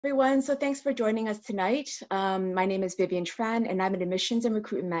Everyone, so thanks for joining us tonight. My name is Vivian Tran, and I'm an admissions and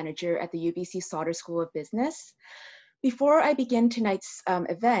recruitment manager at the UBC Sauder School of Business. Before I begin tonight's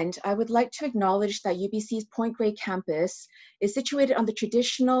event, I would like to acknowledge that UBC's Point Grey campus is situated on the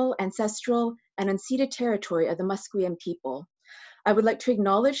traditional, ancestral, and unceded territory of the Musqueam people. I would like to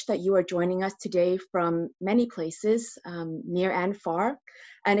acknowledge that you are joining us today from many places, near and far,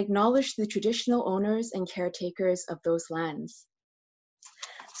 and acknowledge the traditional owners and caretakers of those lands.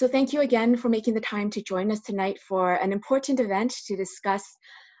 So thank you again for making the time to join us tonight for an important event to discuss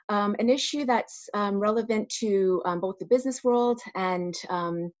an issue that's relevant to both the business world and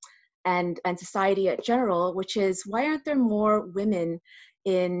society in general, which is why aren't there more women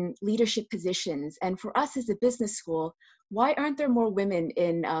in leadership positions? And for us as a business school, why aren't there more women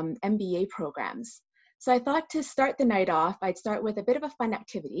in MBA programs? So I thought to start the night off, I'd start with a bit of a fun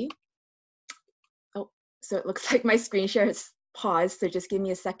activity. Oh, so it looks like my screen share has paused, so just give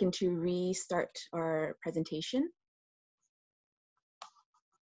me a second to restart our presentation.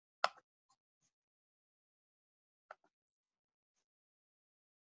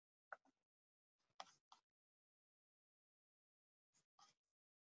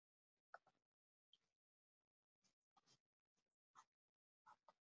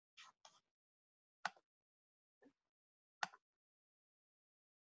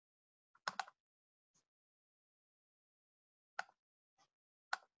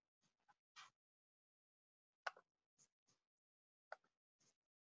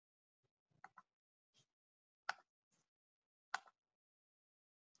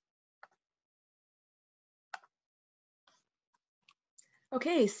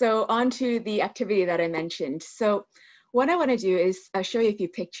 Okay, so on to the activity that I mentioned. So what I want to do is show you a few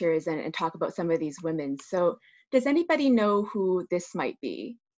pictures and talk about some of these women. So does anybody know who this might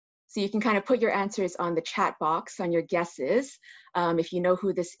be? So you can kind of put your answers on the chat box on your guesses, if you know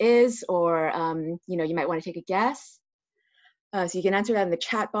who this is, or you might want to take a guess. So you can answer that in the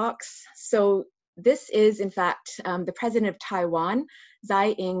chat box. So this is, in fact, the president of Taiwan, Tsai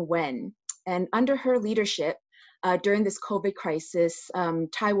Ing-wen. And under her leadership, during this COVID crisis,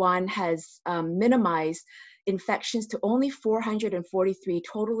 Taiwan has minimized infections to only 443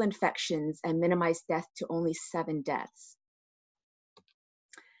 total infections and minimized death to only 7 deaths.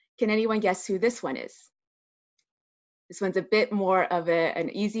 Can anyone guess who this one is? This one's a bit more of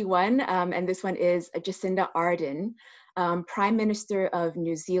an easy one, and this one is Jacinda Ardern, Prime Minister of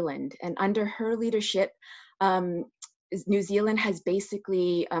New Zealand. And under her leadership, New Zealand has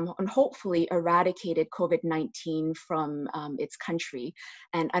basically and hopefully eradicated COVID-19 from its country.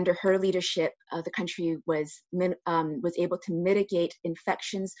 And under her leadership, the country was able to mitigate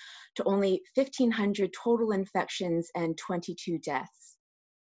infections to only 1,500 total infections and 22 deaths.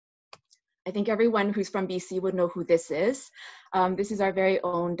 I think everyone who's from BC would know who this is. This is our very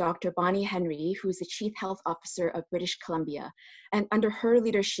own Dr. Bonnie Henry, who's the Chief Health Officer of British Columbia. And under her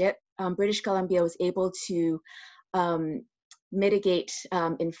leadership, British Columbia was able to mitigate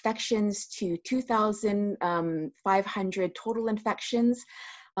infections to 2,500 total infections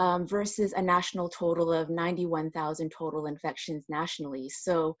versus a national total of 91,000 total infections nationally.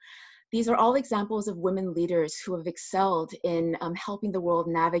 So these are all examples of women leaders who have excelled in helping the world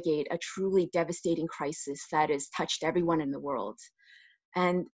navigate a truly devastating crisis that has touched everyone in the world.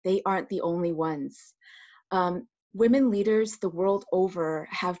 And they aren't the only ones. Women leaders the world over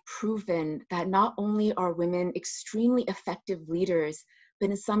have proven that not only are women extremely effective leaders,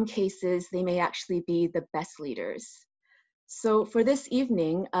 but in some cases, they may actually be the best leaders. So for this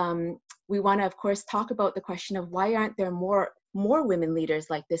evening, we want to, of course, talk about the question of why aren't there more women leaders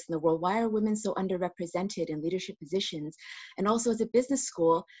like this in the world? Why are women so underrepresented in leadership positions? And also as a business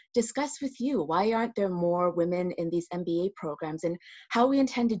school, discuss with you, why aren't there more women in these MBA programs? And how we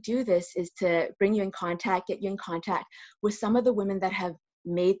intend to do this is to bring you in contact, get you in contact with some of the women that have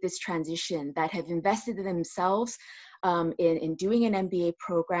made this transition, that have invested in themselves in doing an MBA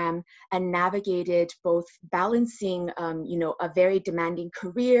program and navigated both balancing, a very demanding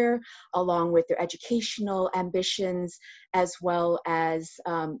career along with their educational ambitions, as well as,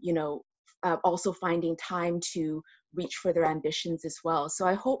 also finding time to reach for their ambitions as well. So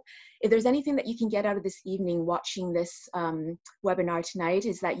I hope if there's anything that you can get out of this evening watching this webinar tonight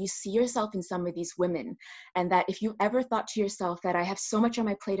is that you see yourself in some of these women, and that if you ever thought to yourself that I have so much on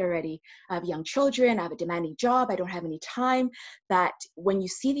my plate already, I have young children, I have a demanding job, I don't have any time, that when you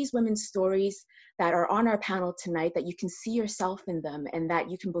see these women's stories that are on our panel tonight, that you can see yourself in them and that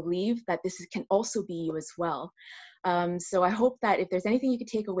you can believe that this can also be you as well. So I hope that if there's anything you could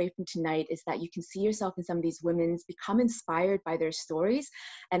take away from tonight is that you can see yourself in some of these women, become inspired by their stories,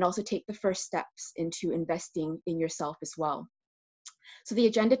 and also take the first steps into investing in yourself as well. So the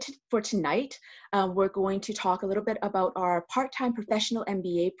agenda for tonight, we're going to talk a little bit about our part-time professional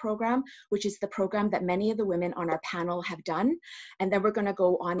MBA program, which is the program that many of the women on our panel have done. And then we're going to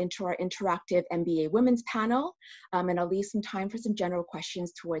go on into our interactive MBA women's panel, and I'll leave some time for some general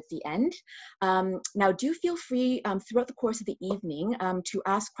questions towards the end. Now, do feel free throughout the course of the evening to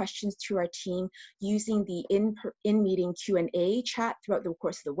ask questions to our team using the in-meeting Q&A chat throughout the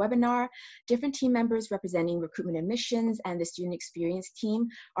course of the webinar. Different team members representing recruitment admissions and the student experience team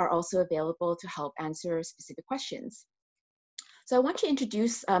are also available to help answer specific questions. So I want to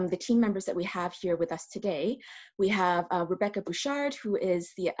introduce the team members that we have here with us today. We have Rebecca Bouchard, who is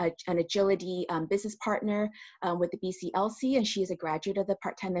an agility business partner with the BCLC, and she is a graduate of the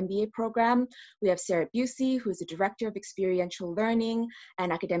part-time MBA program. We have Sarah Busey, who is the Director of Experiential Learning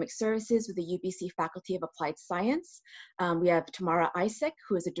and Academic Services with the UBC Faculty of Applied Science. We have Tamara Isaac,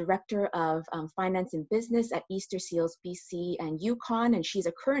 who is a Director of Finance and Business at Easter Seals BC and UConn, and she's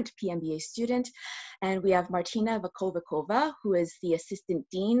a current PMBA student. And we have Martina Vakovikova, who is the Assistant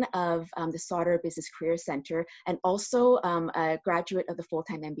Dean of the Sauder Business Career Center, and also a graduate of the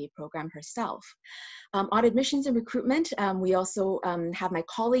full-time MBA program herself. On admissions and recruitment, we also have my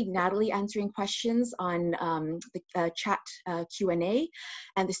colleague Natalie answering questions on the chat Q&A.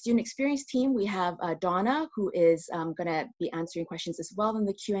 And the student experience team, we have Donna, who is going to be answering questions as well in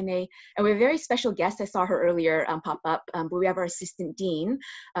the Q&A. And we have a very special guest. I saw her earlier pop up, but we have our Assistant Dean,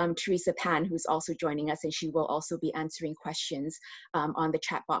 Teresa Pan, who's also joining us, and she will also be answering questions on the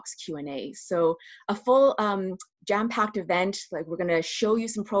chat box Q&A. So a full jam-packed event. Like, we're going to show you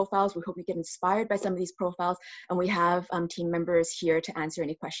some profiles. We hope you get inspired by some of these profiles, and we have team members here to answer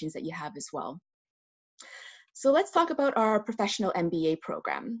any questions that you have as well. So let's talk about our professional MBA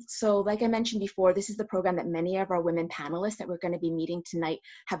program. So like I mentioned before, this is the program that many of our women panelists that we're going to be meeting tonight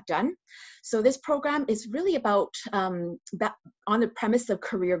have done. So this program is really about on the premise of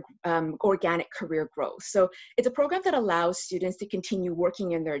organic career growth. So it's a program that allows students to continue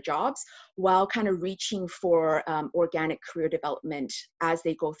working in their jobs while kind of reaching for organic career development as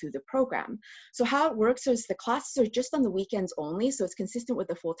they go through the program. So how it works is the classes are just on the weekends only, so it's consistent with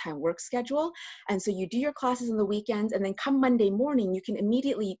the full-time work schedule. And so you do your classes on the weekends, and then come Monday morning, you can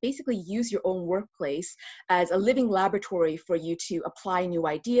immediately basically use your own workplace as a living laboratory for you to apply new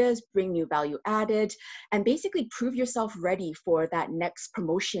ideas, bring new value added, and basically prove yourself ready for that next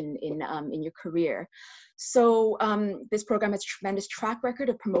promotion in your career. So this program has a tremendous track record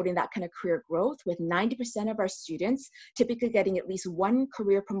of promoting that kind of career growth, with 90% of our students typically getting at least one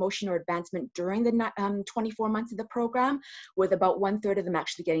career promotion or advancement during the 24 months of the program, with about 1/3 of them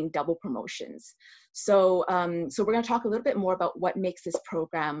actually getting double promotions. So, so we're going to talk a little bit more about what makes this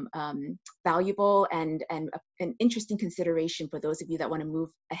program valuable and an interesting consideration for those of you that want to move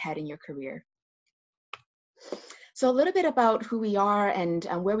ahead in your career. So a little bit about who we are and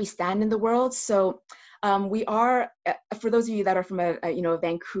where we stand in the world. So we are, for those of you that are from a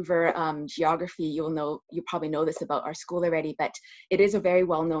Vancouver geography, you probably know this about our school already, but it is a very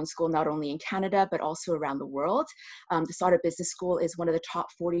well-known school, not only in Canada, but also around the world. The Sauder Business School is one of the top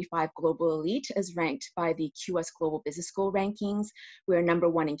 45 global elite, as ranked by the QS Global Business School rankings. We're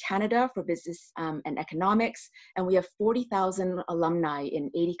 #1 in Canada for business and economics, and we have 40,000 alumni in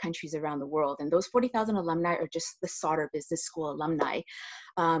 80 countries around the world. And those 40,000 alumni are just the Sauder Business School alumni.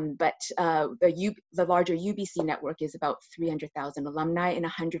 But the larger UBC network is about 300,000 alumni in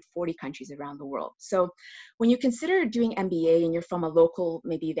 140 countries around the world. So when you consider doing MBA and you're from a local,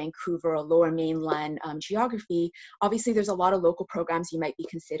 maybe Vancouver or Lower Mainland geography, obviously there's a lot of local programs you might be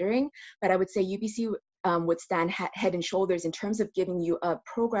considering, but I would say UBC would stand head and shoulders in terms of giving you a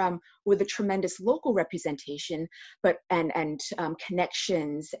program with a tremendous local representation, but and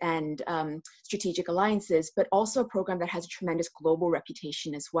connections and strategic alliances, but also a program that has a tremendous global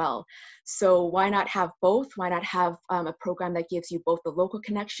reputation as well. So why not have both? Why not have a program that gives you both the local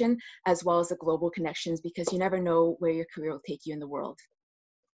connection as well as the global connections, because you never know where your career will take you in the world.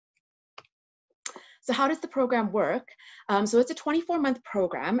 So how does the program work? So it's a 24-month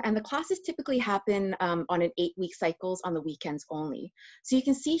program, and the classes typically happen on an 8-week cycles on the weekends only. So you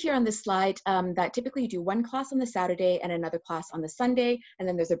can see here on this slide that typically you do one class on the Saturday and another class on the Sunday, and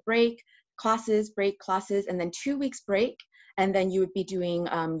then there's a break, classes, break, classes, and then 2 weeks break. And then you would be doing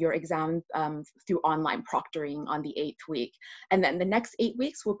your exam through online proctoring on the 8th week. And then the next 8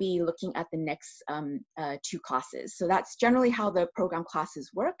 weeks, we'll be looking at the next 2 classes. So that's generally how the program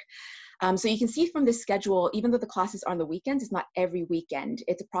classes work. So you can see from this schedule, even though the classes are on the weekends, it's not every weekend.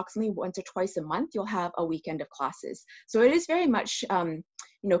 It's approximately once or twice a month, you'll have a weekend of classes. So it is very much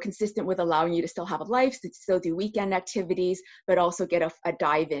consistent with allowing you to still have a life, to still do weekend activities, but also get a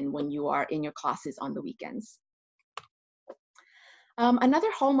dive in when you are in your classes on the weekends. Another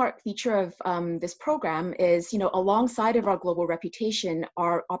hallmark feature of this program is, alongside of our global reputation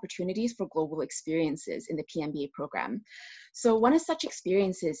are opportunities for global experiences in the PMBA program. So one of such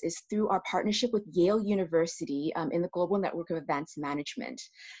experiences is through our partnership with Yale University in the Global Network of Advanced Management.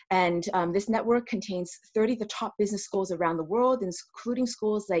 And this network contains 30 of the top business schools around the world, including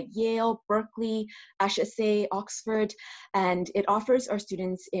schools like Yale, Berkeley, HSA, Oxford, and it offers our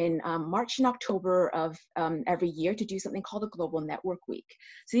students in March and October of every year to do something called a Global Network Week.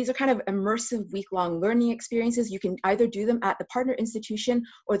 So these are kind of immersive week-long learning experiences. You can either do them at the partner institution,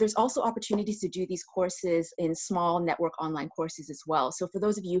 or there's also opportunities to do these courses in small network online courses as well. So for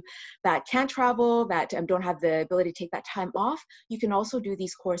those of you that can't travel, that don't have the ability to take that time off, you can also do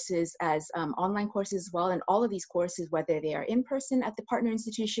these courses as online courses as well. And all of these courses, whether they are in person at the partner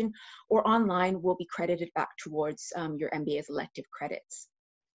institution or online, will be credited back towards your MBA's elective credits.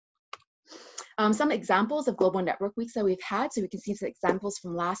 Some examples of global network weeks that we've had, so we can see some examples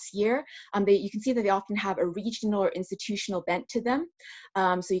from last year. You can see that they often have a regional or institutional bent to them.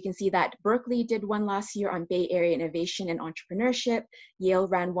 So you can see that Berkeley did one last year on Bay Area innovation and entrepreneurship, Yale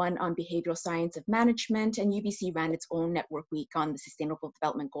ran one on behavioral science of management, and UBC ran its own network week on the Sustainable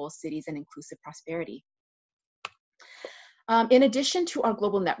Development Goals, cities, and inclusive prosperity. In addition to our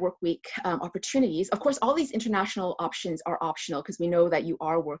Global Network Week opportunities, of course, all these international options are optional because we know that you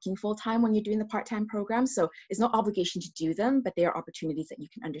are working full-time when you're doing the part-time program, so there's no obligation to do them, but they are opportunities that you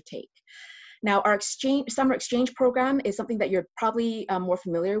can undertake. Now, our summer exchange program is something that you're probably more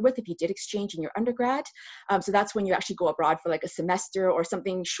familiar with if you did exchange in your undergrad. So that's when you actually go abroad for like a semester or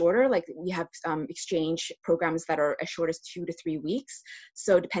something shorter. Like we have exchange programs that are as short as 2 to 3 weeks.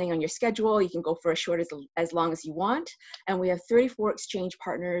 So depending on your schedule, you can go for as short as long as you want. And we have 34 exchange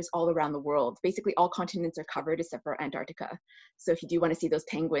partners all around the world. Basically, all continents are covered except for Antarctica. So if you do want to see those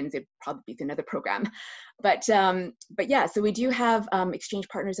penguins, it'd probably be another program. But yeah, so we do have exchange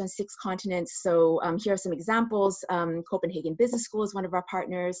partners on 6 continents. So here are some examples. Copenhagen Business School is one of our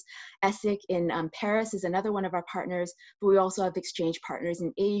partners. ESSEC in Paris is another one of our partners. But we also have exchange partners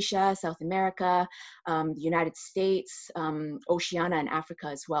in Asia, South America, the United States, Oceania, and Africa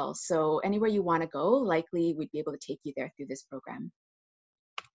as well. So anywhere you want to go, likely we'd be able to take you there through this program.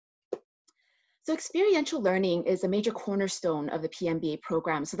 So experiential learning is a major cornerstone of the PMBA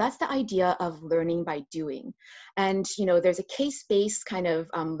program. So that's the idea of learning by doing. And there's a case-based kind of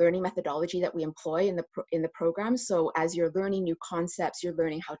learning methodology that we employ in the program. So as you're learning new concepts, you're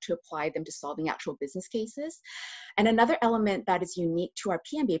learning how to apply them to solving actual business cases. And another element that is unique to our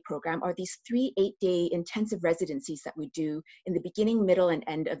PMBA program are these 3 8-day intensive residencies that we do in the beginning, middle, and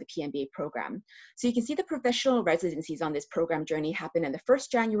end of the PMBA program. So you can see the professional residencies on this program journey happen in the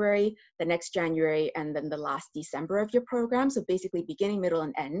first January, the next January, and then the last December of your program. So basically beginning, middle,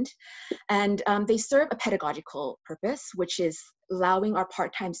 and end. And they serve a pedagogical purpose, which is allowing our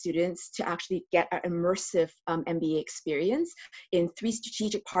part-time students to actually get an immersive MBA experience in 3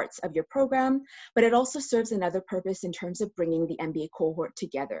 strategic parts of your program, but it also serves another purpose in terms of bringing the MBA cohort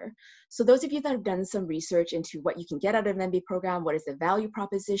together. So those of you that have done some research into what you can get out of an MBA program, what is the value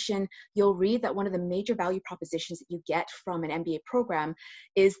proposition, you'll read that one of the major value propositions that you get from an MBA program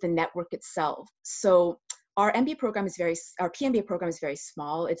is the network itself. So our PMBA program is very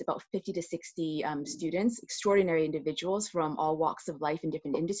small. It's about 50 to 60 students, extraordinary individuals from all walks of life in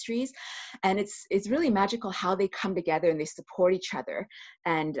different industries. And it's really magical how they come together and they support each other.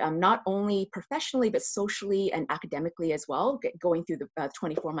 And not only professionally, but socially and academically as well, going through the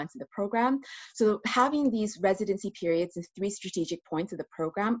 24 months of the program. So having these residency periods in 3 strategic points of the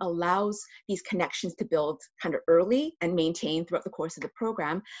program allows these connections to build kind of early and maintain throughout the course of the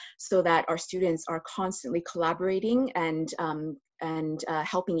program so that our students are constantly collaborating and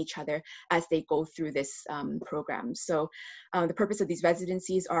helping each other as they go through this program. So the purpose of these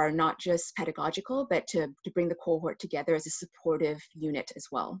residencies are not just pedagogical, but to bring the cohort together as a supportive unit as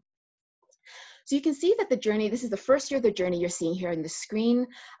well. So you can see that the journey, this is the first year of the journey you're seeing here on the screen.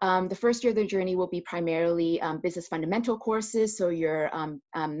 The first year of the journey will be primarily business fundamental courses, so your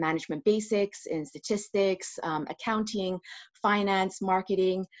management basics in statistics, accounting, finance,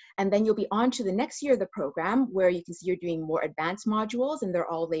 marketing, and then you'll be on to the next year of the program where you can see you're doing more advanced modules and they're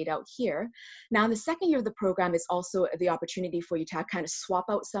all laid out here. Now in the second year of the program is also the opportunity for you to kind of swap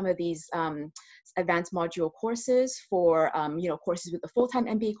out some of these advanced module courses for courses with the full-time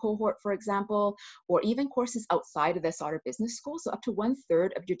MBA cohort, for example, or even courses outside of the Sauder Business School. So up to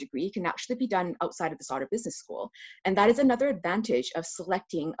 1/3 of your degree can actually be done outside of the Sauder Business School. And that is another advantage of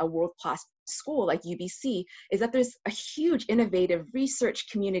selecting a world-class school like UBC, is that there's a huge innovative research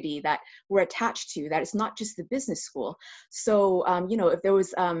community that we're attached to, that it's not just the business school. So, if there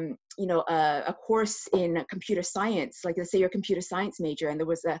was a course in computer science, like let's say you're a computer science major and there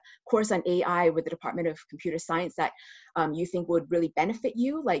was a course on AI with the Department of Computer Science that you think would really benefit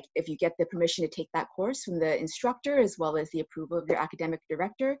you, like if you get the permission to take that course from the instructor as well as the approval of your academic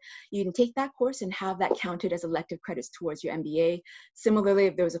director, you can take that course and have that counted as elective credits towards your MBA. Similarly,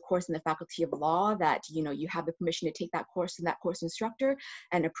 if there was a course in the Faculty of Law that you have the permission to take that course from that course instructor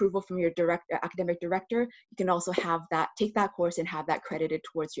and approval from your academic director, you can also have that, take that course and have that credited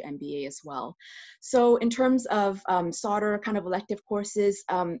towards your MBA as well. So in terms of Sauder kind of elective courses,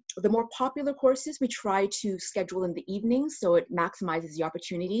 the more popular courses we try to schedule in the evenings, so it maximizes the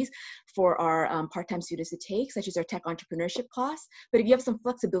opportunities for our part-time students to take, such as our tech entrepreneurship class. But if you have some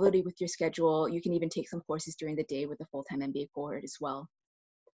flexibility with your schedule, you can even take some courses during the day with the full-time MBA cohort as well.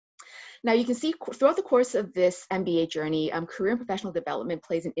 Now you can see throughout the course of this MBA journey, career and professional development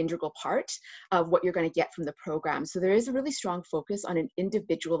plays an integral part of what you're going to get from the program. So there is a really strong focus on an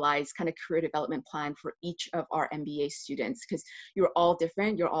individualized kind of career development plan for each of our MBA students, because you're all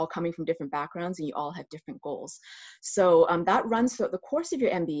different, you're all coming from different backgrounds, and you all have different goals. So that runs throughout the course of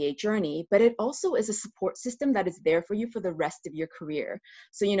your MBA journey, but it also is a support system that is there for you for the rest of your career.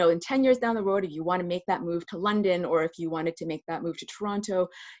 So, in 10 years down the road, if you want to make that move to London, or if you wanted to make that move to Toronto,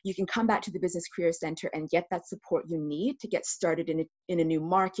 you can come back to the Business Career Center and get that support you need to get started in a new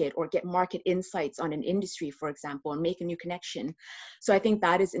market, or get market insights on an industry, for example, and make a new connection. So I think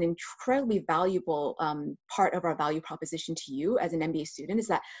that is an incredibly valuable part of our value proposition to you as an MBA student, is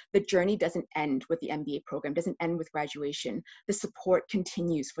that the journey doesn't end with the MBA program, doesn't end with graduation. The support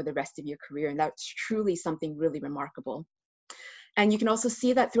continues for the rest of your career, and that's truly something really remarkable. And you can also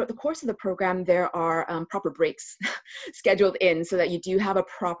see that throughout the course of the program, there are proper breaks scheduled in, so that you do have a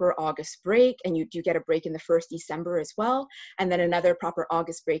proper August break, and you do get a break in the first December as well, and then another proper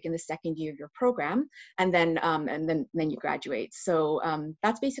August break in the second year of your program, and then you graduate. So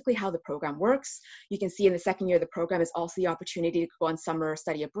that's basically how the program works. You can see in the second year of the program is also the opportunity to go on summer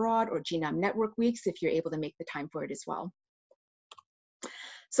study abroad or GNAM network weeks if you're able to make the time for it as well.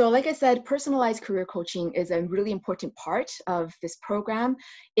 So like I said, personalized career coaching is a really important part of this program.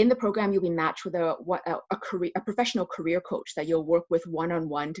 In the program, you'll be matched with a professional career coach that you'll work with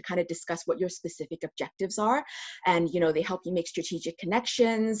one-on-one to kind of discuss what your specific objectives are. And, they help you make strategic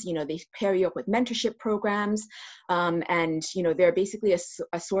connections, they pair you up with mentorship programs. And, they're basically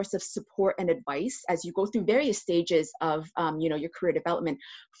a source of support and advice as you go through various stages of, your career development,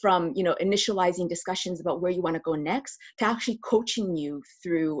 from, initializing discussions about where you want to go next to actually coaching you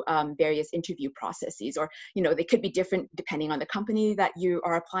through various interview processes, or they could be different depending on the company that you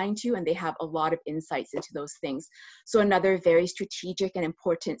are applying to, and they have a lot of insights into those things. So another very strategic and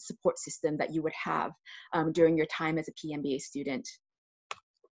important support system that you would have during your time as a PMBA student.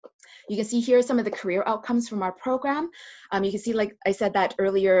 You can see here some of the career outcomes from our program. You can see, like I said that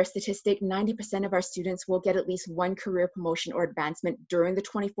earlier statistic, 90% of our students will get at least one career promotion or advancement during the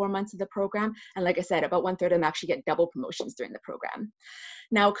 24 months of the program. And like I said, about 1/3 of them actually get double promotions during the program.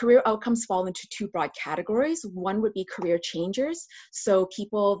 Now, career outcomes fall into two broad categories. One would be career changers. So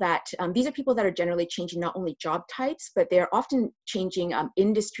people that, these are people that are generally changing not only job types, but they're often changing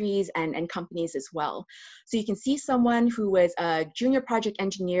industries and companies as well. So you can see someone who was a junior project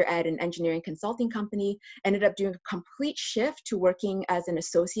engineer at an engineering consulting company, ended up doing a complete shift to working as an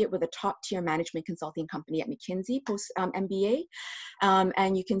associate with a top tier management consulting company at McKinsey post MBA.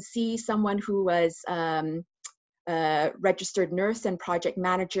 And you can see someone who was registered nurse and project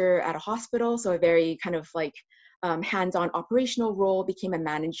manager at a hospital, so a very kind of like hands-on operational role, became a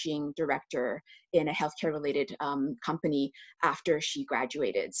managing director in a healthcare related company after she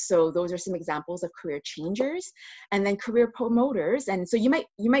graduated. So those are some examples of career changers. And then career promoters, and so you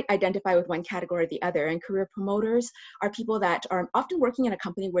might identify with one category or the other. And career promoters are people that are often working in a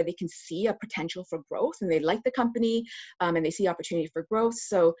company where they can see a potential for growth, and they like the company and they see opportunity for growth.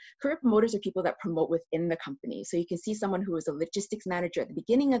 So career promoters are people that promote within the company. So you can see someone who was a logistics manager at the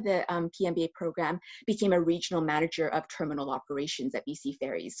beginning of the PMBA program became a regional manager of terminal operations at BC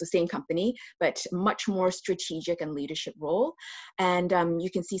Ferries. So same company, but much more strategic and leadership role. And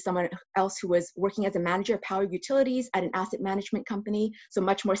you can see someone else who was working as a manager of power utilities at an asset management company, so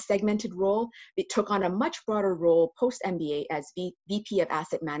much more segmented role. They took on a much broader role post-MBA as VP of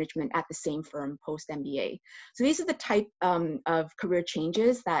asset management at the same firm post-MBA. So these are the type of career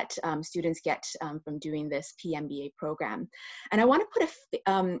changes that students get from doing this PMBA program. And I want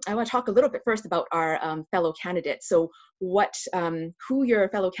to talk a little bit first about our fellow candidates. So who your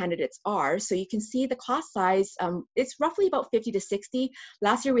fellow candidates are. So you can see the class size, it's roughly about 50 to 60.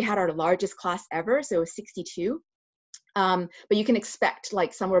 Last year we had our largest class ever, so it was 62. But you can expect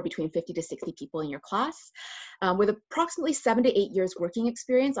like somewhere between 50 to 60 people in your class with approximately 7 to 8 years working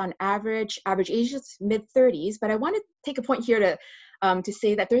experience on average. Average age is mid-30s, but I want to take a point here to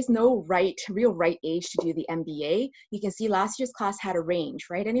say that there's no real right age to do the MBA. You can see last year's class had a range,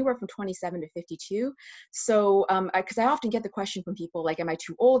 right? Anywhere from 27 to 52. So, because I often get the question from people like, am I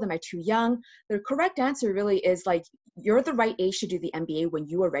too old? Am I too young? The correct answer really is like, you're the right age to do the MBA when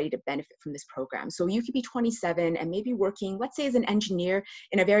you are ready to benefit from this program. So you could be 27 and maybe working, let's say as an engineer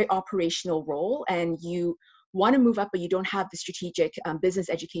in a very operational role, and you want to move up, but you don't have the strategic business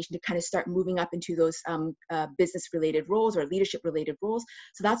education to kind of start moving up into those business related roles or leadership related roles.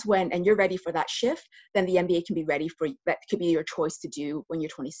 So that's when, and you're ready for that shift, then the MBA can be ready for, that could be your choice to do when you're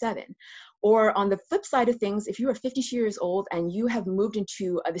 27. Or on the flip side of things, if you are 52 years old and you have moved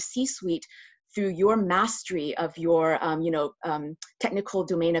into the C-suite through your mastery of your technical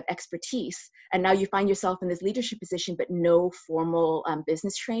domain of expertise, and now you find yourself in this leadership position but no formal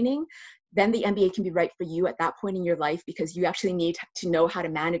business training, then the MBA can be right for you at that point in your life, because you actually need to know how to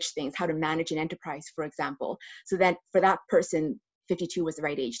manage things, how to manage an enterprise, for example. So then for that person, 52 was the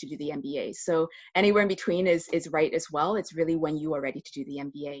right age to do the MBA. So anywhere in between is right as well. It's really when you are ready to do the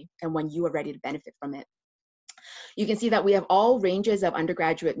MBA and when you are ready to benefit from it. You can see that we have all ranges of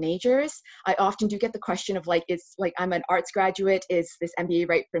undergraduate majors. I often do get the question of like, it's like, I'm an arts graduate, is this MBA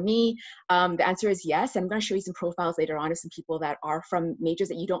right for me? The answer is yes. I'm going to show you some profiles later on of some people that are from majors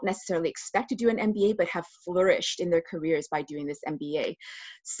that you don't necessarily expect to do an MBA, but have flourished in their careers by doing this MBA.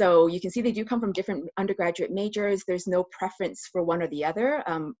 So you can see they do come from different undergraduate majors. There's no preference for one or the other.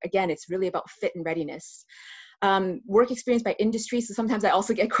 Again, it's really about fit and readiness. Work experience by industry. So sometimes I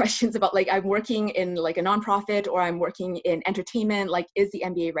also get questions about like, I'm working in like a nonprofit or I'm working in entertainment, like is the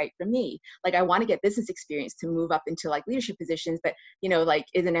MBA right for me? Like I want to get business experience to move up into like leadership positions, but you know, like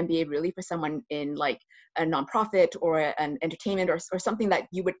is an MBA really for someone in like a nonprofit or an entertainment or something that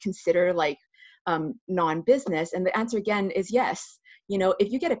you would consider like non-business? And the answer again is yes. You know,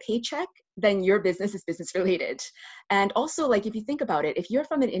 if you get a paycheck, then your business is business related. And also, like, if you think about it, if you're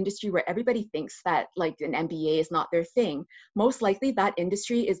from an industry where everybody thinks that like an MBA is not their thing, most likely that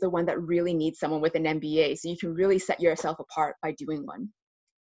industry is the one that really needs someone with an MBA. So you can really set yourself apart by doing one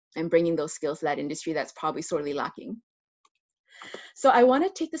and bringing those skills to that industry that's probably sorely lacking. So I want to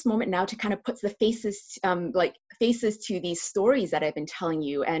take this moment now to kind of put the faces to these stories that I've been telling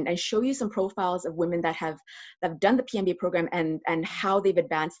you, and show you some profiles of women that have done the PMBA program and how they've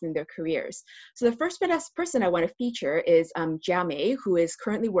advanced in their careers. So the first person I want to feature is Jia Mei, who is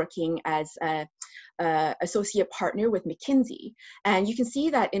currently working as a associate partner with McKinsey. And you can see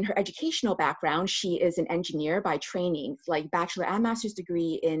that in her educational background, she is an engineer by training, like bachelor and master's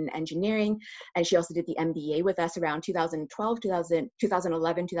degree in engineering. And she also did the MBA with us around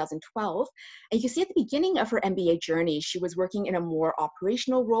 2011, 2012. And you can see at the beginning of her MBA journey, she was working in a more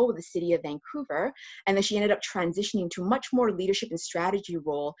operational role with the city of Vancouver. And then she ended up transitioning to a much more leadership and strategy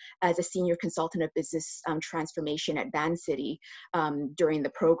role as a senior consultant of business transformation at Vancity during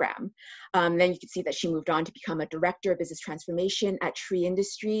the program. Then you can see that she moved on to become a director of business transformation at Tree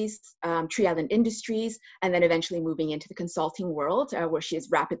Island Industries, and then eventually moving into the consulting world, where she has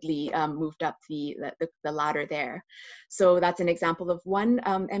rapidly moved up the ladder there. So that's an example of one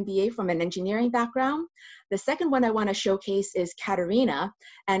MBA from an engineering background. The second one I want to showcase is Katerina,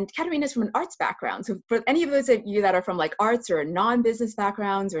 and Katerina is from an arts background. So for any of those of you that are from like arts or non-business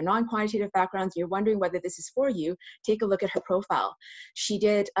backgrounds or non-quantitative backgrounds, you're wondering whether this is for you, take a look at her profile. She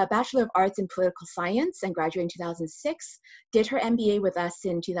did a Bachelor of Arts in Political Science and graduated in 2006, did her MBA with us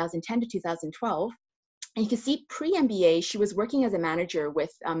in 2010 to 2012. And you can see pre-MBA, she was working as a manager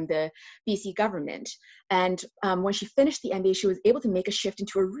with the BC government. And when she finished the MBA, she was able to make a shift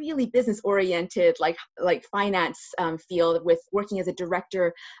into a really business-oriented, like finance field, with working as a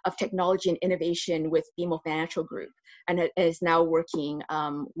director of technology and innovation with BMO Financial Group, and is now working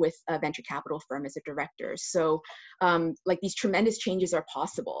with a venture capital firm as a director. So like these tremendous changes are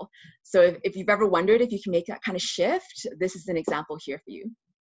possible. So if you've ever wondered if you can make that kind of shift, this is an example here for you.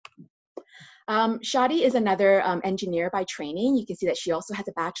 Shadi is another engineer by training. You can see that she also has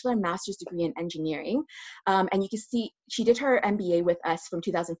a bachelor and master's degree in engineering. And you can see she did her MBA with us from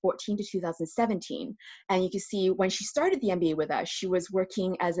 2014 to 2017. And you can see when she started the MBA with us, she was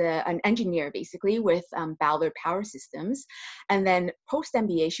working as an engineer basically with Ballard Power Systems. And then post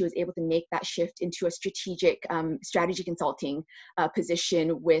MBA, she was able to make that shift into a strategy consulting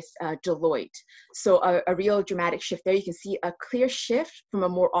position with Deloitte. So a real dramatic shift there. You can see a clear shift from a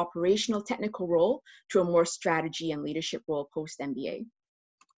more operational technical role to a more strategy and leadership role post MBA.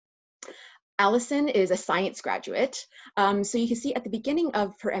 Allison is a science graduate. So you can see at the beginning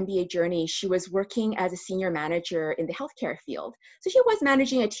of her MBA journey, she was working as a senior manager in the healthcare field. So she was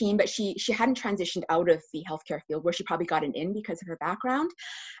managing a team, but she hadn't transitioned out of the healthcare field where she probably got an in because of her background.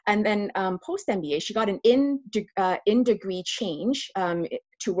 And then post MBA, she got an in degree change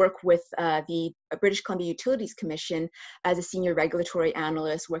to work with the British Columbia Utilities Commission as a senior regulatory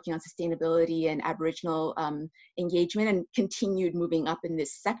analyst working on sustainability and Aboriginal engagement, and continued moving up in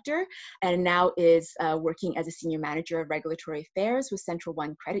this sector, and now is working as a senior manager of regulatory affairs with Central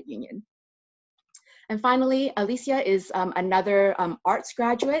One Credit Union. And finally, Alicia is another arts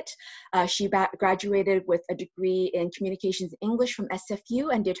graduate. She graduated with a degree in communications English from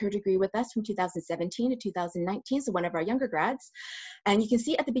SFU and did her degree with us from 2017 to 2019, so one of our younger grads. And you can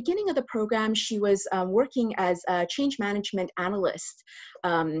see at the beginning of the program, she was working as a change management analyst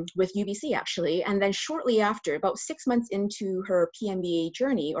with UBC actually. And then shortly after, about 6 months into her PMBA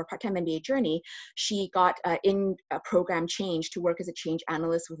journey or part-time MBA journey, she got in a program change to work as a change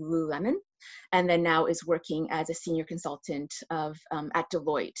analyst with Lululemon, and then now is working as a senior consultant at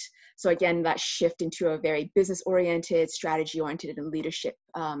Deloitte. So again, that shift into a very business-oriented, strategy-oriented, and leadership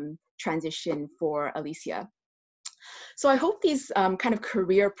transition for Alicia. So I hope these kind of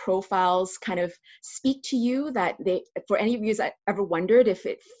career profiles kind of speak to you, that for any of you that ever wondered if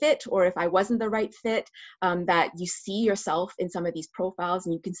it fit or if I wasn't the right fit, that you see yourself in some of these profiles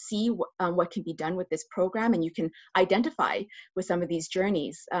and you can see what can be done with this program, and you can identify with some of these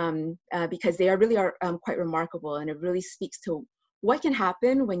journeys because they really are quite remarkable, and it really speaks to what can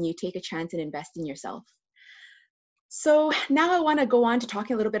happen when you take a chance and invest in yourself. So now I want to go on to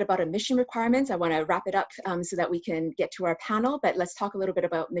talking a little bit about admission requirements. I want to wrap it up so that we can get to our panel, but let's talk a little bit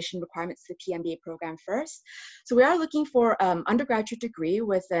about admission requirements to the PMBA program first. So we are looking for undergraduate degree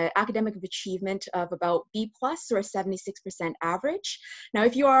with an academic achievement of about B+ or a 76% average. Now,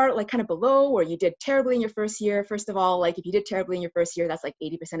 if you are like kind of below, or you did terribly in your first year, first of all, like if you did terribly in your first year, that's like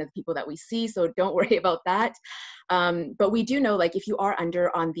 80% of the people that we see, so don't worry about that. But we do know, like if you are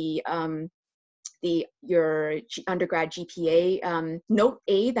under on your undergrad GPA, note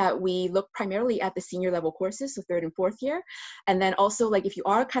A that we look primarily at the senior level courses, so 3rd and 4th year. And then also, like if you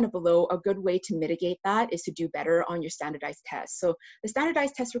are kind of below, a good way to mitigate that is to do better on your standardized tests. So the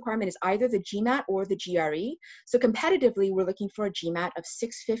standardized test requirement is either the GMAT or the GRE. So competitively, we're looking for a GMAT of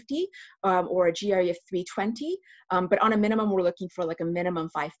 650 or a GRE of 320. But on a minimum, we're looking for like a minimum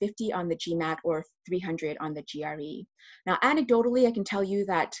 550 on the GMAT or 300 on the GRE. Now, anecdotally, I can tell you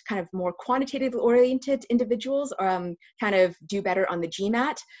that kind of more quantitatively oriented individuals kind of do better on the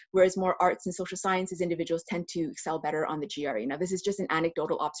GMAT, whereas more arts and social sciences individuals tend to excel better on the GRE. Now, this is just an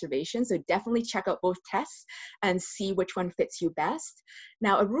anecdotal observation, so definitely check out both tests and see which one fits you best.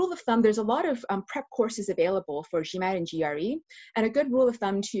 Now, a rule of thumb, there's a lot of prep courses available for GMAT and GRE, and a good rule of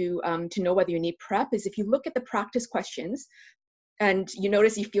thumb to know whether you need prep is if you look at the practice questions, and you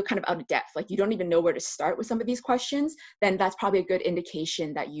notice you feel kind of out of depth, like you don't even know where to start with some of these questions, then that's probably a good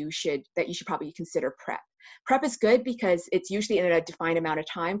indication that you should probably consider prep. Prep is good because it's usually in a defined amount of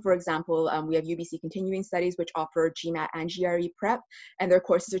time. For example, we have UBC Continuing Studies, which offer GMAT and GRE prep, and their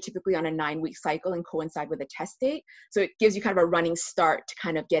courses are typically on a 9-week cycle and coincide with a test date. So it gives you kind of a running start to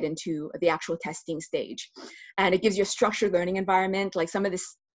kind of get into the actual testing stage. And it gives you a structured learning environment. Like some of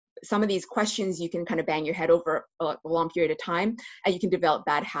these questions you can kind of bang your head over a long period of time, and you can develop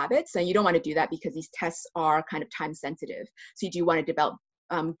bad habits. And you don't want to do that because these tests are kind of time sensitive. So you do want to develop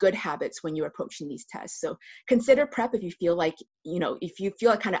good habits when you're approaching these tests. So consider prep if you feel like, if you feel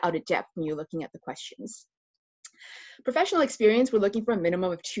like kind of out of depth when you're looking at the questions. Professional experience, we're looking for a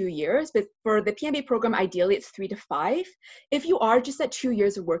minimum of 2 years, but for the PMBA program, ideally it's 3 to 5. If you are just at 2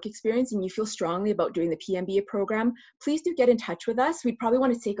 years of work experience and you feel strongly about doing the PMBA program, please do get in touch with us. We'd probably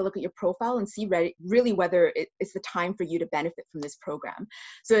want to take a look at your profile and see really whether it's the time for you to benefit from this program.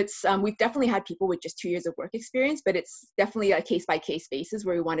 So it's we've definitely had people with just 2 years of work experience, but it's definitely a case-by-case basis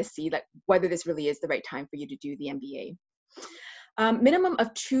where we want to see that whether this really is the right time for you to do the MBA. Minimum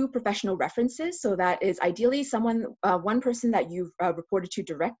of 2 professional references. So that is ideally one person that you've reported to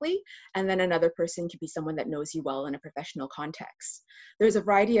directly, and then another person could be someone that knows you well in a professional context. There's a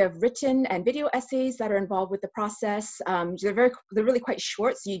variety of written and video essays that are involved with the process. They're really quite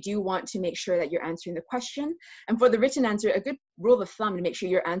short, so you do want to make sure that you're answering the question. And for the written answer, a good rule of thumb to make sure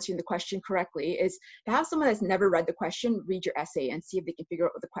you're answering the question correctly is to have someone that's never read the question read your essay and see if they can figure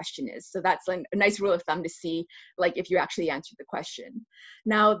out what the question is. So that's like a nice rule of thumb to see like if you actually answered the question. question.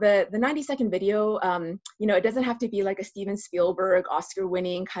 Now, the 90-second video, you know, it doesn't have to be like a Steven Spielberg,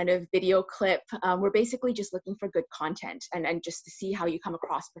 Oscar-winning kind of video clip. We're basically just looking for good content and just to see how you come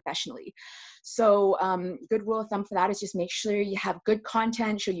across professionally. So good rule of thumb for that is just make sure you have good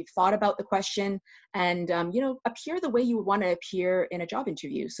content, show you've thought about the question, and you know, appear the way you would want to appear in a job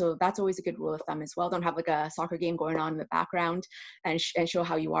interview. So that's always a good rule of thumb as well. Don't have like a soccer game going on in the background, and show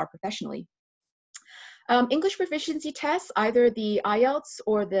how you are professionally. English proficiency tests, either the IELTS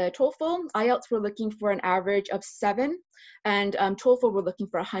or the TOEFL. IELTS, we're looking for an average of 7, and TOEFL, we're looking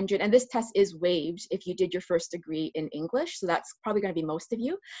for 100. And this test is waived if you did your first degree in English, so that's probably going to be most of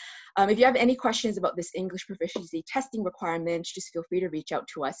you. If you have any questions about this English proficiency testing requirement, just feel free to reach out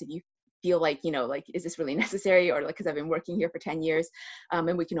to us if you feel like, you know, like, is this really necessary, or like, because I've been working here for 10 years,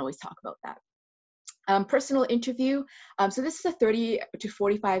 and we can always talk about that. Personal interview. So this is a 30 to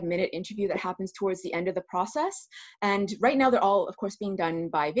 45-minute interview that happens towards the end of the process. And right now they're all, of course, being done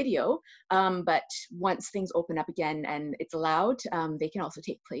by video. But once things open up again and it's allowed, they can also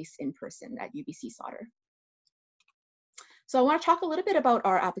take place in person at UBC Sauder. So I want to talk a little bit about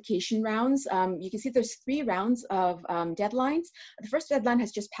our application rounds. You can see there's 3 rounds of deadlines. The first deadline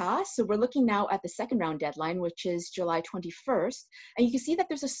has just passed, so we're looking now at the second round deadline, which is July 21st. And you can see that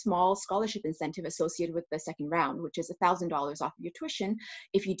there's a small scholarship incentive associated with the second round, which is $1,000 off of your tuition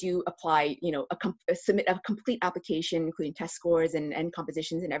if you do apply, you know, submit a complete application, including test scores and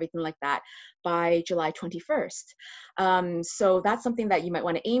compositions and everything like that, by July 21st. So that's something that you might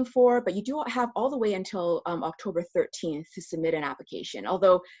want to aim for, but you do have all the way until October 13th to submit an application.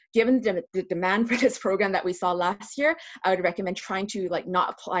 Although given the demand for this program that we saw last year, I would recommend trying to like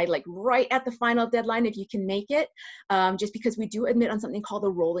not apply like right at the final deadline if you can make it, just because we do admit on something called a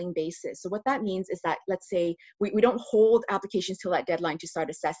rolling basis. So what that means is that, let's say we don't hold applications till that deadline to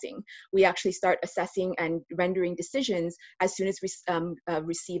start assessing. We actually start assessing and rendering decisions as soon as we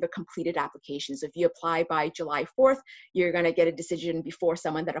receive a completed application. So if you apply by July 4th, you're going to get a decision before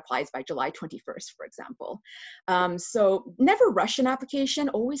someone that applies by July 21st, for example. So never rush an application.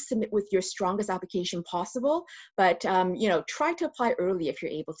 Always submit with your strongest application possible, but you know, try to apply early if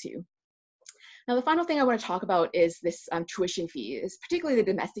you're able to. Now, the final thing I want to talk about is this tuition fee, is particularly the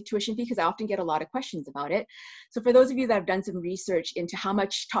domestic tuition fee, because I often get a lot of questions about it. So for those of you that have done some research into how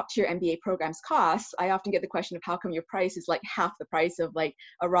much top-tier MBA programs cost, I often get the question of how come your price is like half the price of like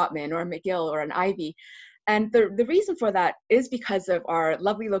a Rotman or a McGill or an Ivy. And the reason for that is because of our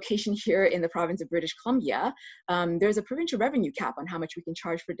lovely location here in the province of British Columbia. There's a provincial revenue cap on how much we can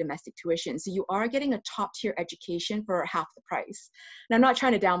charge for domestic tuition. So you are getting a top tier education for half the price. And I'm not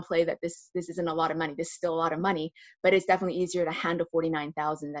trying to downplay that this isn't a lot of money. This is still a lot of money, but it's definitely easier to handle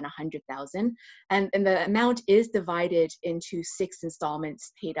 49,000 than 100,000. And the amount is divided into 6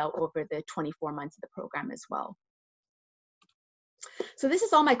 installments paid out over the 24 months of the program as well. So this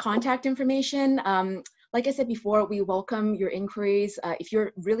is all my contact information. Like I said before, we welcome your inquiries. If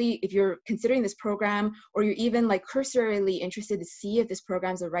you're considering this program, or you're even like cursorily interested to see if this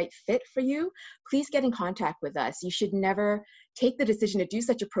program's the right fit for you, please get in contact with us. You should never take the decision to do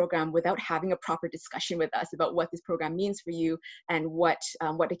such a program without having a proper discussion with us about what this program means for you and what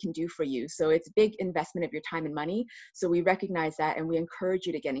it can do for you. So it's a big investment of your time and money. So we recognize that, and we encourage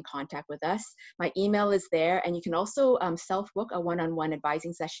you to get in contact with us. My email is there, and you can also self-book a one-on-one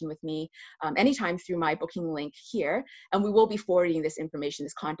advising session with me anytime through my booking link here. And we will be forwarding this information,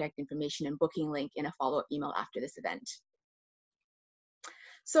 this contact information and booking link, in a follow-up email after this event.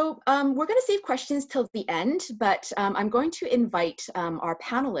 So we're going to save questions till the end, but I'm going to invite our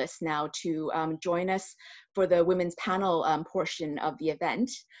panelists now to join us for the women's panel portion of the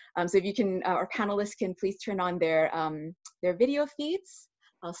event. So if you can, our panelists can please turn on their video feeds.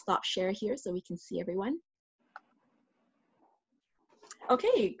 I'll stop share here so we can see everyone.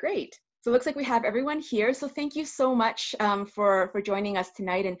 Okay, great. So it looks like we have everyone here. So thank you so much for joining us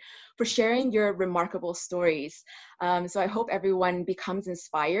tonight and for sharing your remarkable stories. So I hope everyone becomes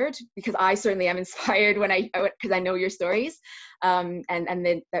inspired, because I certainly am inspired because I know your stories, and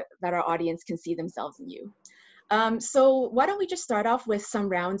then that our audience can see themselves in you. So why don't we just start off with some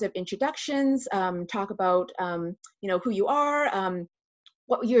rounds of introductions, talk about you know, who you are,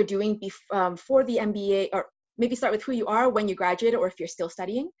 what you're doing for the MBA, or maybe start with who you are when you graduated, or if you're still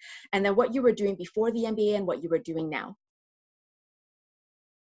studying, and then what you were doing before the MBA and what you were doing now.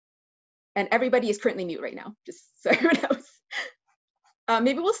 And everybody is currently mute right now, just so everyone knows.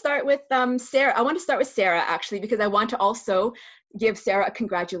 Maybe we'll start with Sarah. I want to start with Sarah, actually, because I want to also give Sarah a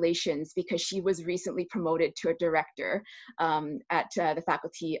congratulations, because she was recently promoted to a director at the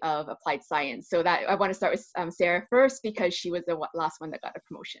Faculty of Applied Science. So that I want to start with Sarah first, because she was the last one that got a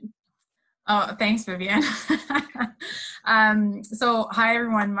promotion. Oh, thanks, Vivian. So hi,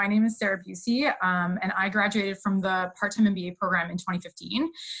 everyone. My name is Sarah Busey, and I graduated from the part-time MBA program in 2015.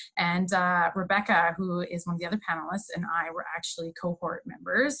 And Rebecca, who is one of the other panelists, and I were actually cohort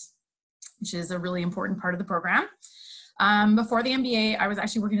members, which is a really important part of the program. Before the MBA, I was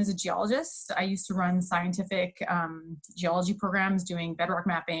actually working as a geologist. I used to run scientific geology programs doing bedrock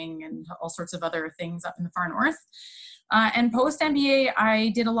mapping and all sorts of other things up in the far north. And post MBA, I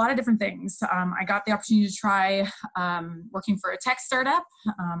did a lot of different things. I got the opportunity to try working for a tech startup.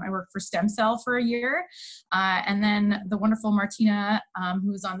 I worked for Stem Cell for a year. And then the wonderful Martina,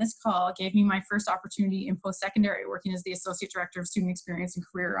 who's on this call, gave me my first opportunity in post-secondary, working as the Associate Director of Student Experience and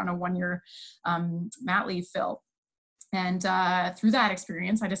Career on a one-year mat leave fill. And through that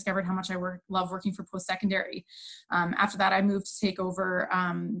experience, I discovered how much I love working for post-secondary. After that, I moved to take over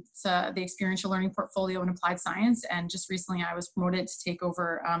the experiential learning portfolio in applied science. And just recently, I was promoted to take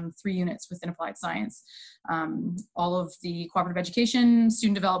over 3 units within applied science, all of the cooperative education,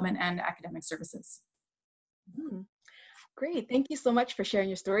 student development, and academic services. Great. Thank you so much for sharing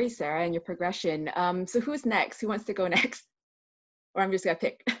your story, Sarah, and your progression. So who's next? Who wants to go next? Or I'm just going to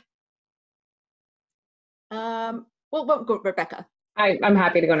pick. Well, we'll go Rebecca. I'm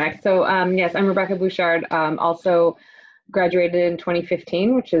happy to go next. So yes, I'm Rebecca Bouchard, also graduated in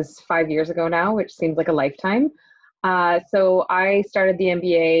 2015, which is 5 years ago now, which seems like a lifetime. So I started the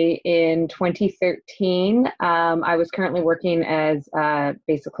MBA in 2013. I was currently working as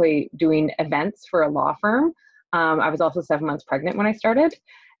basically doing events for a law firm. I was also 7 months pregnant when I started,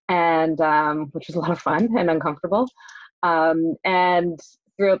 and which was a lot of fun and uncomfortable. And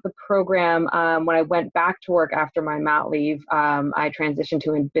throughout the program, when I went back to work after my mat leave, I transitioned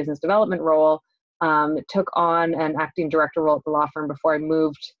to a business development role, took on an acting director role at the law firm before I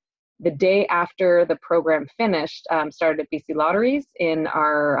moved the day after the program finished, started at BC Lotteries in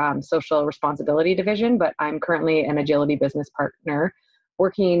our social responsibility division, but I'm currently an agility business partner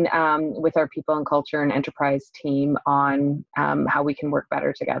working with our people and culture and enterprise team on how we can work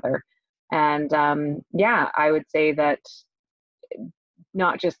better together. And yeah, I would say that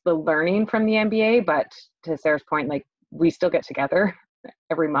not just the learning from the MBA, but to Sarah's point, like we still get together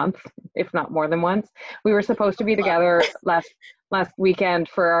every month, if not more than once. We were supposed to be together last weekend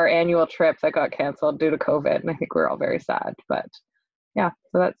for our annual trip that got canceled due to COVID, and I think we're all very sad. But yeah,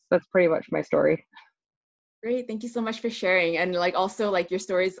 so that's pretty much my story. Great, thank you so much for sharing. And like also like your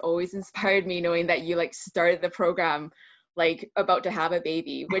stories always inspired me, knowing that you like started the program like about to have a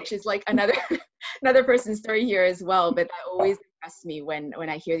baby, which is like another person's story here as well. But that always impressed me when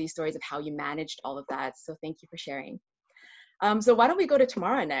I hear these stories of how you managed all of that. So thank you for sharing. So why don't we go to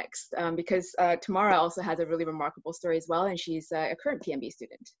Tamara next? Because Tamara also has a really remarkable story as well, and she's a current PMBA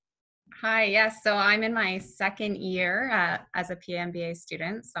student. Hi, yes. So I'm in my second year as a PMBA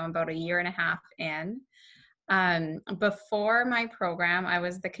student. So I'm about a year and a half in. Before my program, I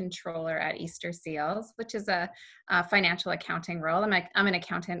was the controller at Easter Seals, which is a financial accounting role. I'm an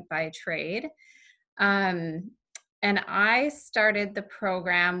accountant by trade. And I started the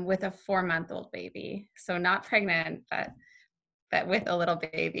program with a 4-month-old baby. So not pregnant, but with a little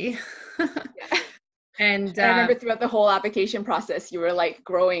baby. Yeah. And I remember throughout the whole application process, you were like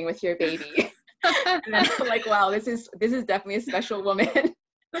growing with your baby. And then I'm like, wow, this is definitely a special woman.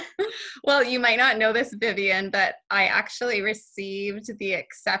 Well, you might not know this, Vivian, but I actually received the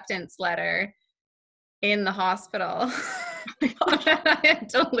acceptance letter in the hospital that I had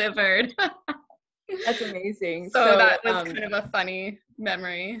delivered. That's amazing. So that was kind of a funny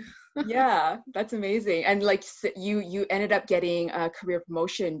memory. Yeah, that's amazing. And like you ended up getting a career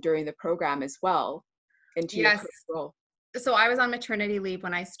promotion during the program as well into your career role. So I was on maternity leave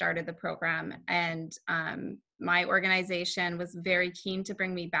when I started the program, and my organization was very keen to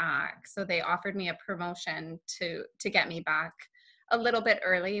bring me back. So they offered me a promotion to get me back a little bit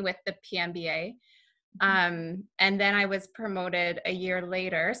early with the PMBA. And then I was promoted a year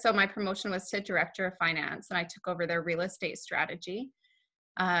later. So my promotion was to director of finance, and I took over their real estate strategy.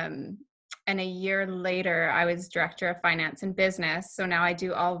 And a year later, I was director of finance and business. So now I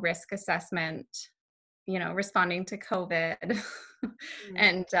do all risk assessment, responding to COVID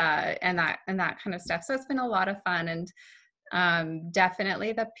and that kind of stuff. So it's been a lot of fun, and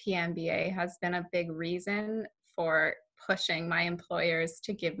definitely the PMBA has been a big reason for pushing my employers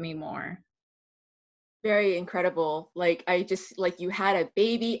to give me more. Very incredible. Like you had a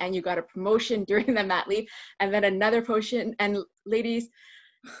baby and you got a promotion during the mat leave, and then another promotion. And ladies,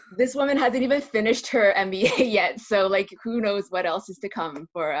 this woman hasn't even finished her MBA yet. So like, who knows what else is to come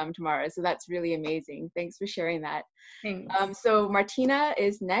for tomorrow. So that's really amazing. Thanks for sharing that. Thanks. So Martina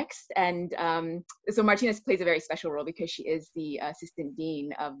is next. And so Martina plays a very special role because she is the Assistant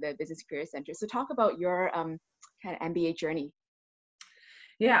Dean of the Business Career Center. So talk about your kind of MBA journey.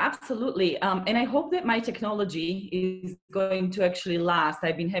 Yeah, absolutely. And I hope that my technology is going to actually last.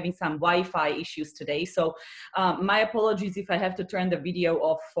 I've been having some Wi-Fi issues today. So my apologies if I have to turn the video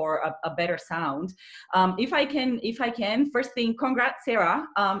off for a better sound. If I can, first thing, congrats, Sarah.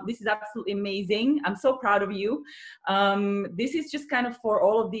 This is absolutely amazing. I'm so proud of you. This is just kind of for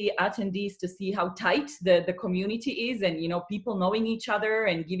all of the attendees to see how tight the community is, and, you know, people knowing each other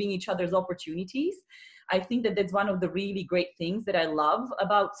and giving each other's opportunities. I think that that's one of the really great things that I love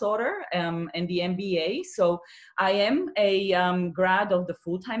about Sauder and the MBA. So I am a grad of the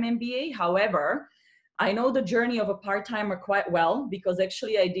full-time MBA. However, I know the journey of a part-timer quite well, because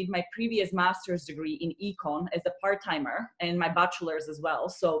actually I did my previous master's degree in econ as a part-timer and my bachelor's as well.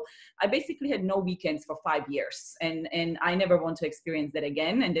 So I basically had no weekends for 5 years, and I never want to experience that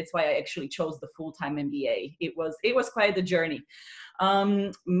again. And that's why I actually chose the full-time MBA. It was quite the journey.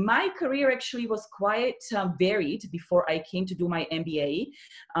 My career actually was quite varied before I came to do my MBA.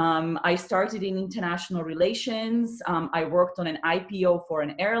 I started in international relations. I worked on an IPO for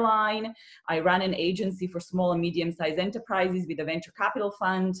an airline. I ran an agency for small and medium-sized enterprises with a venture capital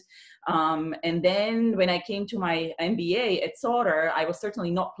fund. And then when I came to my MBA at Sauder, I was certainly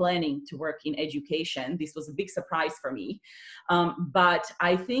not planning to work in education. This was a big surprise for me. But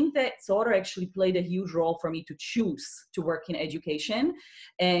I think that Sauder actually played a huge role for me to choose to work in education.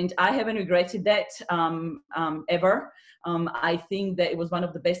 And I haven't regretted that ever. I think that it was one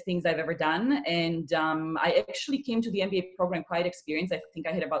of the best things I've ever done. And I actually came to the MBA program quite experienced. I think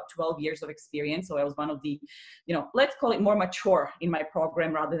I had about 12 years of experience. So I was one of the, you know, let's call it more mature in my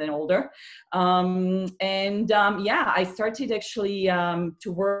program rather than older. Yeah, I started actually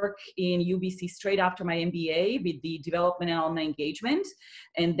to work in UBC straight after my MBA with the development and alumni engagement.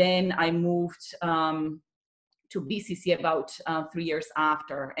 And then I moved to BCC about 3 years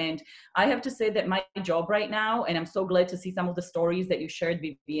after. And I have to say that my job right now, and I'm so glad to see some of the stories that you shared,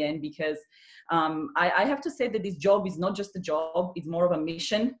 Vivian, because I have to say that this job is not just a job, it's more of a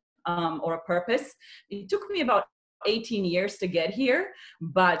mission or a purpose. It took me about 18 years to get here,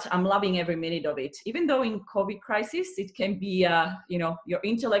 but I'm loving every minute of it. Even though in COVID crisis, it can be, you know, your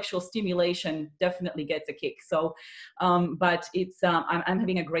intellectual stimulation definitely gets a kick. So, but it's, I'm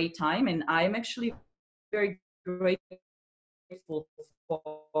having a great time, and I'm actually very grateful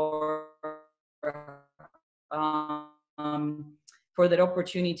for that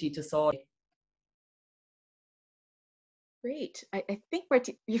opportunity to solve. Great. I think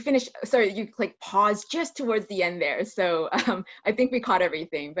you finished, sorry, you like paused just towards the end there. So I think we caught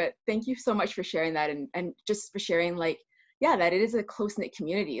everything, but thank you so much for sharing that, and just for sharing, like, yeah, that it is a close-knit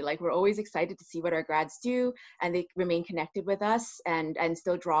community. Like, we're always excited to see what our grads do, and they remain connected with us and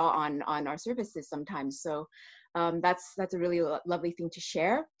still draw on our services sometimes. So that's a really lovely thing to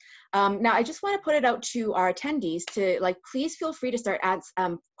share. Now, I just want to put it out to our attendees to, like, please feel free to start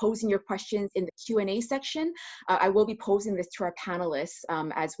posing your questions in the Q&A section. I will be posing this to our panelists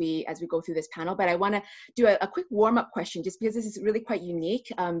as we go through this panel, but I want to do a quick warm-up question, just because this is really quite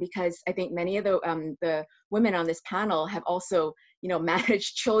unique, because I think many of the women on this panel have also, you know,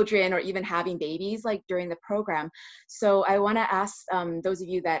 managed children or even having babies, like, during the program. So I want to ask those of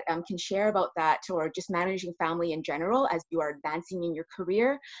you that can share about that, or just managing family in general as you are advancing in your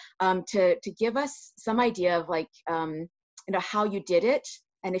career, to give us some idea of, like, you know, how you did it,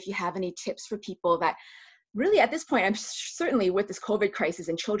 and if you have any tips for people that really at this point, I'm certainly with this COVID crisis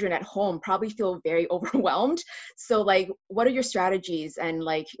and children at home probably feel very overwhelmed. So, like, what are your strategies, and,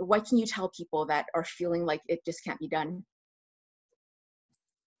 like, what can you tell people that are feeling like it just can't be done?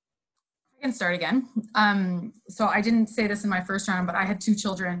 I can start again. So I didn't say this in my first round, but I had 2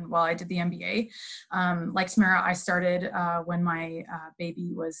 children while I did the MBA. Like Tamara, I started when my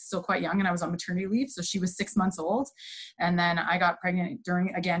baby was still quite young, and I was on maternity leave. So she was 6 months old. And then I got pregnant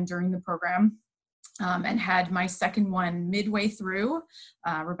during the program, and had my second one midway through.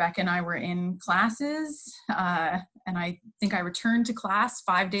 Rebecca and I were in classes, and I think I returned to class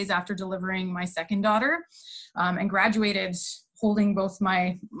 5 days after delivering my second daughter, and graduated holding both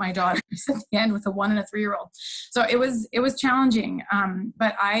my daughters at the end with a 1 and a 3-year-old. So it was challenging,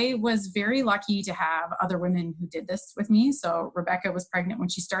 but I was very lucky to have other women who did this with me. So Rebecca was pregnant when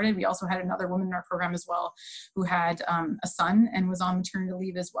she started. We also had another woman in our program as well who had a son and was on maternity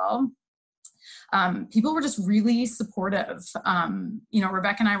leave as well. people were just really supportive. You know,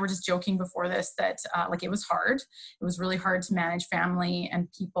 Rebecca and I were just joking before this that like it was hard. It was really hard to manage family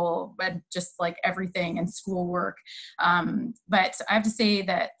and people, but just like everything and schoolwork. But I have to say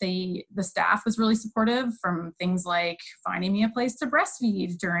that the staff was really supportive, from things like finding me a place to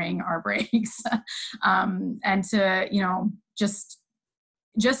breastfeed during our breaks, and to, you know, just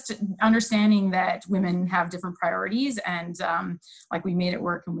understanding that women have different priorities, and like we made it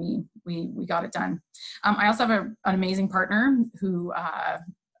work, and we got it done. I also have an amazing partner who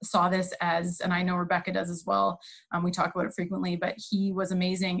saw this as, and I know Rebecca does as well, we talk about it frequently, but he was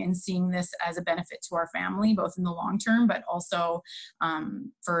amazing in seeing this as a benefit to our family, both in the long term, but also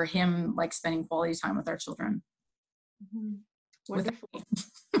for him, like spending quality time with our children. Mm-hmm. Wonderful.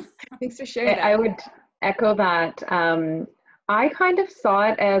 Thanks for sharing that. I would echo that. I kind of saw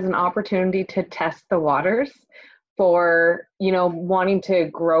it as an opportunity to test the waters for, you know, wanting to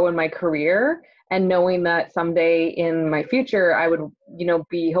grow in my career, and knowing that someday in my future I would, you know,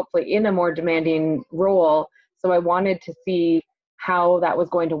 be hopefully in a more demanding role. So I wanted to see how that was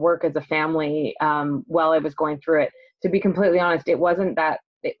going to work as a family while I was going through it. To be completely honest, it wasn't that,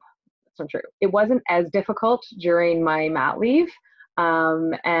 that's not true. It wasn't as difficult during my mat leave.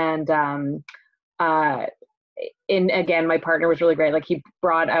 Again, my partner was really great. Like, he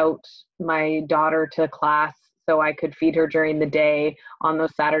brought out my daughter to class so I could feed her during the day on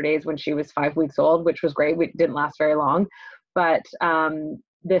those Saturdays when she was 5 weeks old, which was great. It didn't last very long. But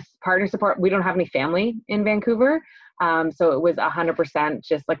this partner support, we don't have any family in Vancouver. So it was 100%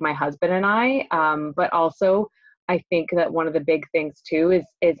 just like my husband and I. But also, I think that one of the big things too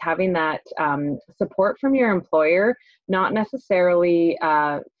is having that support from your employer, not necessarily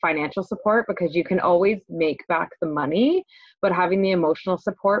financial support, because you can always make back the money, but having the emotional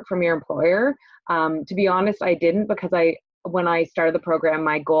support from your employer. To be honest, I didn't, because when I started the program,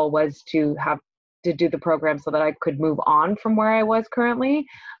 my goal was to do the program so that I could move on from where I was currently.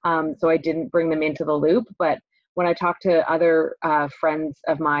 So I didn't bring them into the loop. But when I talked to other friends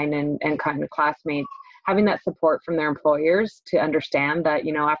of mine and kind of classmates, having that support from their employers to understand that,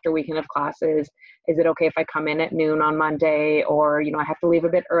 you know, after a weekend of classes, is it okay if I come in at noon on Monday, or, you know, I have to leave a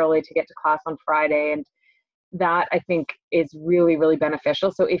bit early to get to class on Friday? And that, I think, is really, really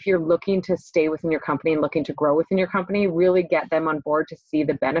beneficial. So if you're looking to stay within your company and looking to grow within your company, really get them on board to see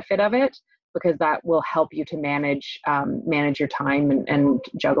the benefit of it, because that will help you to manage your time and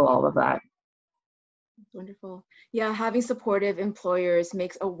juggle all of that. Wonderful. Yeah, having supportive employers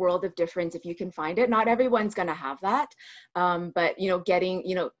makes a world of difference if you can find it. Not everyone's going to have that, but, you know, getting,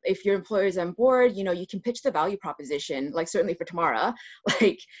 you know, if your employer's on board, you know, you can pitch the value proposition, like certainly for Tamara,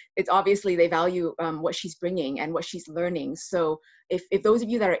 like it's obviously they value what she's bringing and what she's learning. So if those of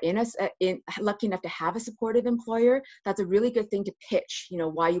you that are lucky enough to have a supportive employer, that's a really good thing to pitch, you know,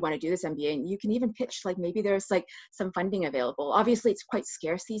 why you want to do this MBA. And you can even pitch, like, maybe there's like some funding available. Obviously it's quite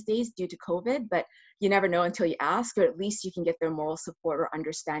scarce these days due to COVID, but you never know until you ask, or at least you can get their moral support or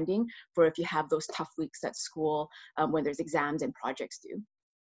understanding for if you have those tough weeks at school when there's exams and projects due.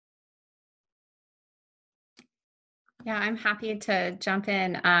 Yeah, I'm happy to jump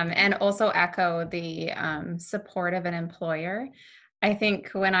in and also echo the support of an employer. I think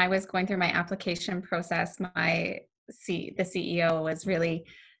when I was going through my application process, the CEO was really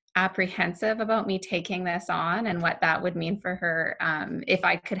apprehensive about me taking this on and what that would mean for her if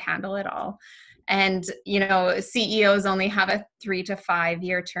I could handle it all. And, you know, CEOs only have a 3 to 5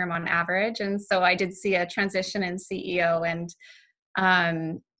 year term on average. And so I did see a transition in CEO,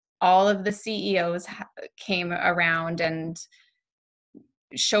 and all of the CEOs came around and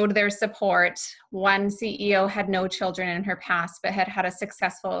showed their support. One CEO had no children in her past, but had a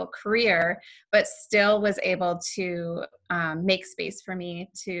successful career, but still was able to make space for me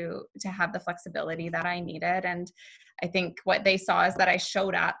to have the flexibility that I needed. And I think what they saw is that I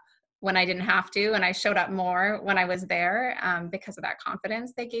showed up when I didn't have to, and I showed up more when I was there because of that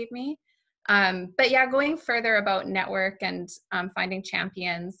confidence they gave me. But yeah, going further about network and finding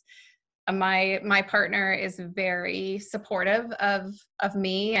champions, my partner is very supportive of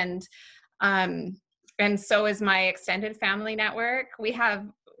me, and so is my extended family network.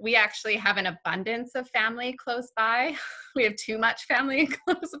 We actually have an abundance of family close by. We have too much family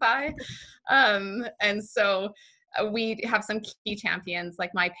close by, and so we have some key champions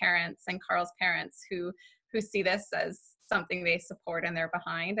like my parents and Carl's parents who see this as something they support and they're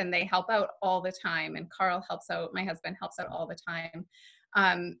behind, and they help out all the time. And Carl helps out, my husband helps out all the time.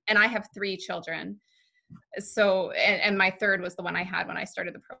 And I have 3 children. So, and my third was the one I had when I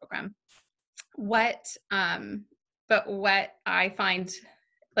started the program. But what I find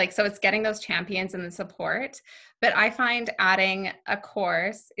Like, so it's getting those champions and the support. But I find adding a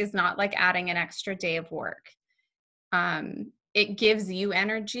course is not like adding an extra day of work. It gives you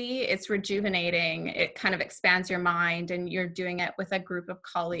energy, it's rejuvenating, it kind of expands your mind, and you're doing it with a group of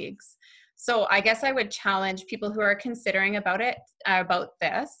colleagues. So I guess I would challenge people who are considering about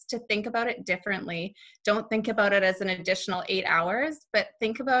this to think about it differently. Don't think about it as an additional 8 hours, but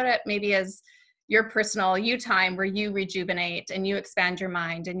think about it maybe as your personal you time where you rejuvenate and you expand your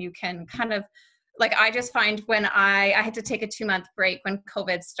mind, and you can kind of, like, I just find when I had to take a 2-month break when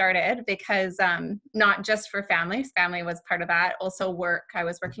COVID started, because not just for family was part of that, also work. I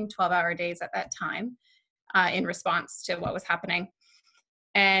was working 12-hour days at that time in response to what was happening.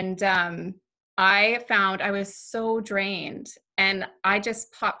 And I found I was so drained, and I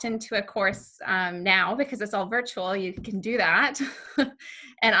just popped into a course now because it's all virtual. You can do that.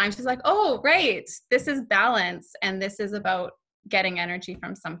 And I'm just like, oh, right, this is balance, and this is about getting energy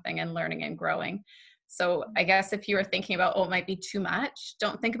from something and learning and growing. So I guess if you were thinking about, oh, it might be too much,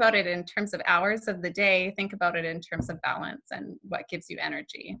 don't think about it in terms of hours of the day. Think about it in terms of balance and what gives you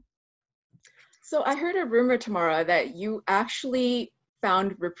energy. So I heard a rumor, Tamara, that you actually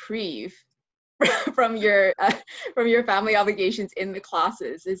found reprieve from your family obligations in the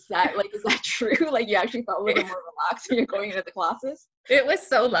classes. Is that true? Like, you actually felt a little more relaxed when you're going into the classes? It was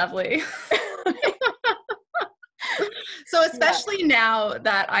so lovely. So especially now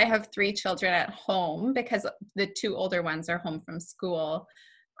that I have 3 children at home, because the 2 older ones are home from school,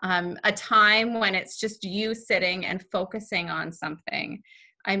 a time when it's just you sitting and focusing on something.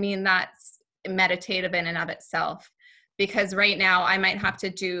 I mean, that's meditative in and of itself, because right now I might have to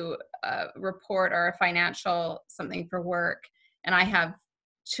do a report or a financial something for work, and I have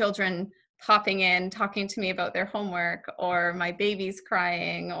children popping in, talking to me about their homework, or my baby's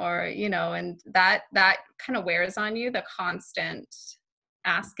crying, or, you know, and that kind of wears on you, the constant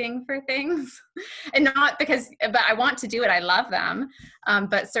asking for things. And not because, but I want to do it. I love them.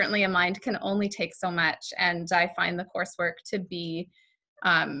 But certainly a mind can only take so much. And I find the coursework to be,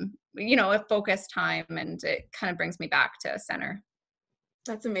 you know, a focused time, and it kind of brings me back to center.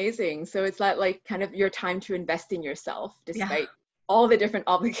 That's amazing. So it's that, like, kind of your time to invest in yourself, despite all the different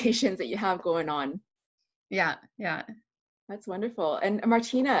obligations that you have going on. Yeah. That's wonderful. And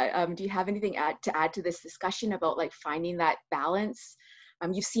Martina, do you have anything to add to this discussion about, like, finding that balance?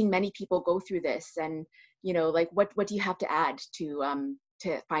 You've seen many people go through this, and, you know, like, what do you have to add to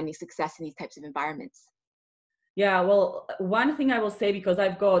finding success in these types of environments? Yeah, well, one thing I will say, because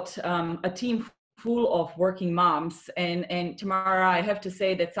I've got a team full of working moms, and Tamara, I have to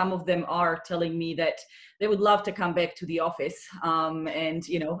say that some of them are telling me that they would love to come back to the office and,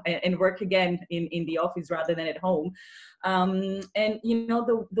 you know, and work again in the office rather than at home. And, you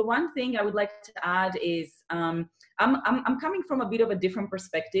know, the one thing I would like to add is I'm coming from a bit of a different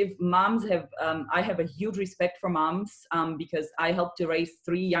perspective. Moms have, I have a huge respect for moms because I helped to raise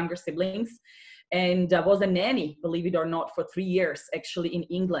 3 younger siblings. And I was a nanny, believe it or not, for 3 years, actually, in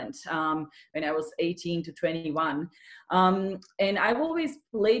England, when I was 18 to 21. And I've always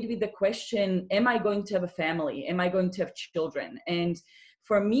played with the question, am I going to have a family? Am I going to have children? And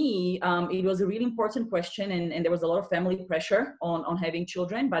for me, it was a really important question, and there was a lot of family pressure on having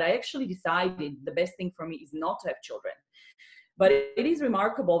children. But I actually decided the best thing for me is not to have children. But it is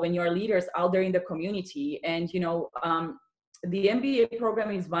remarkable when you are leaders out there in the community, and, you know, the MBA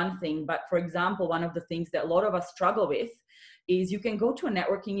program is one thing, but for example, one of the things that a lot of us struggle with is you can go to a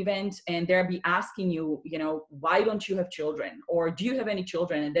networking event and they'll be asking you, you know, why don't you have children? Or do you have any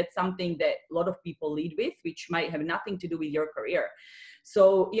children? And that's something that a lot of people lead with, which might have nothing to do with your career.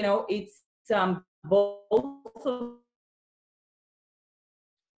 So, you know, it's both of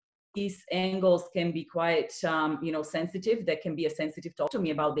these angles can be quite, you know, sensitive. That can be a sensitive talk to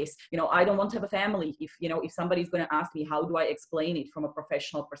me about this. You know, I don't want to have a family. If, you know, if somebody's going to ask me, how do I explain it from a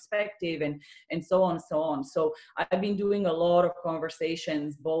professional perspective, and so on and so on. So I've been doing a lot of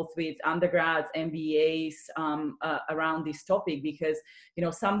conversations, both with undergrads, MBAs, around this topic, because, you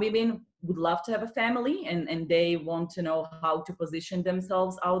know, some women would love to have a family and they want to know how to position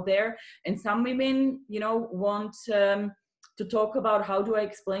themselves out there. And some women, you know, want, to talk about how do I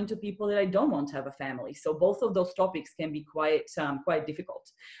explain to people that I don't want to have a family. So both of those topics can be quite difficult.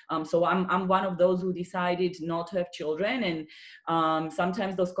 So I'm one of those who decided not to have children, and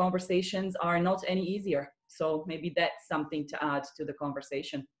sometimes those conversations are not any easier. So maybe that's something to add to the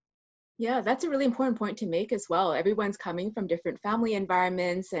conversation. Yeah, that's a really important point to make as well. Everyone's coming from different family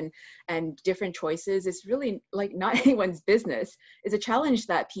environments and different choices. It's really, like, not anyone's business. It's a challenge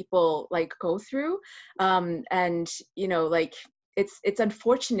that people, like, go through. And, you know, like, it's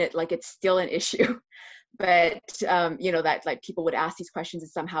unfortunate, like it's still an issue, but you know, that like people would ask these questions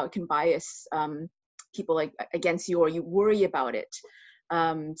and somehow it can bias people like against you, or you worry about it.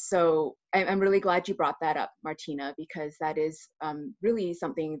 So I'm really glad you brought that up, Martina, because that is really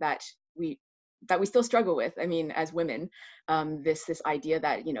something that we still struggle with. I mean, as women, this idea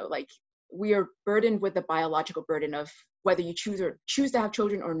that, you know, like we are burdened with the biological burden of whether you choose to have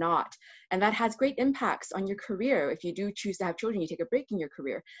children or not. And that has great impacts on your career. If you do choose to have children, you take a break in your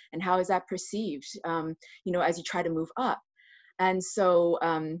career. And how is that perceived, you know, as you try to move up? And so,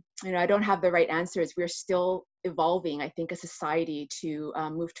 you know, I don't have the right answers. We're still evolving, I think, a society to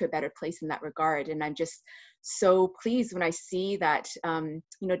move to a better place in that regard. And I'm just so pleased when I see that, you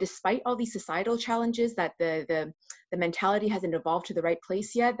know, despite all these societal challenges, that the mentality hasn't evolved to the right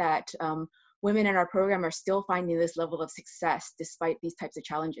place yet, that women in our program are still finding this level of success despite these types of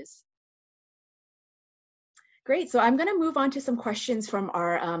challenges. Great, so I'm gonna move on to some questions from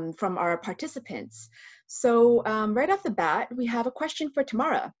our participants. So right off the bat, we have a question for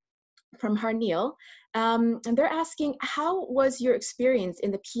Tamara from Harneil. And they're asking, how was your experience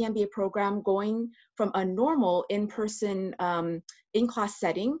in the PMBA program going from a normal in-person in-class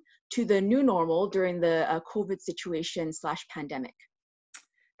setting to the new normal during the COVID situation / pandemic?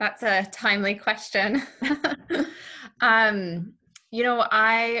 That's a timely question. You know,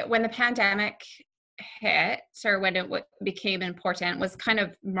 when the pandemic hit, or when it became important, was kind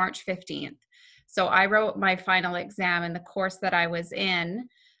of March 15th. So I wrote my final exam in the course that I was in,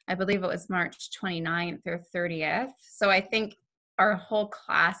 I believe it was March 29th or 30th. So I think our whole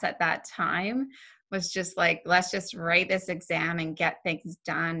class at that time was just like, let's just write this exam and get things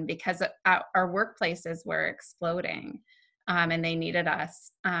done, because our workplaces were exploding. And they needed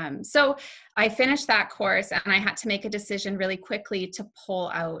us. So I finished that course, and I had to make a decision really quickly to pull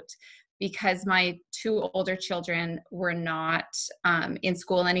out, because my two older children were not in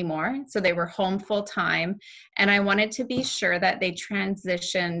school anymore. So they were home full time. And I wanted to be sure that they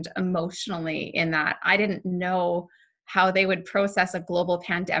transitioned emotionally in that. I didn't know how they would process a global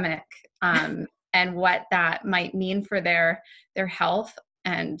pandemic and what that might mean for their health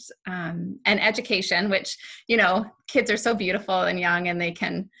and education, which, you know, kids are so beautiful and young, and they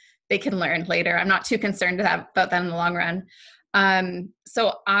can learn later. I'm not too concerned about that in the long run.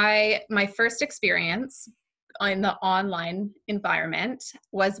 So my first experience in the online environment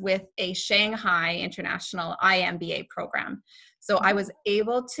was with a Shanghai International MBA program. So I was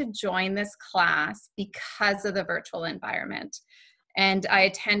able to join this class because of the virtual environment. And I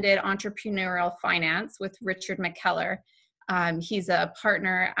attended entrepreneurial finance with Richard McKellar. He's a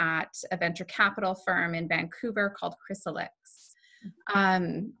partner at a venture capital firm in Vancouver called Chrysalix.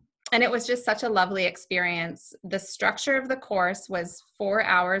 And it was just such a lovely experience. The structure of the course was 4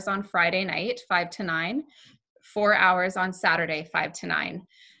 hours on Friday night, 5 to 9, 4 hours on Saturday, 5 to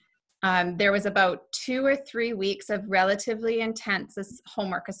 9. There was about 2 or 3 weeks of relatively intense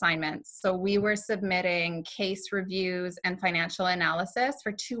homework assignments. So we were submitting case reviews and financial analysis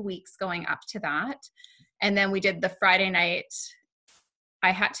for 2 weeks going up to that. And then we did the Friday night. I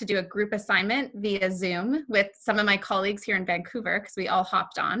had to do a group assignment via Zoom with some of my colleagues here in Vancouver, because we all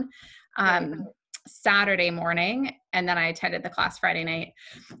hopped on Saturday morning, and then I attended the class Friday night.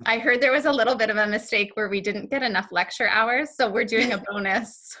 I heard there was a little bit of a mistake where we didn't get enough lecture hours, so we're doing a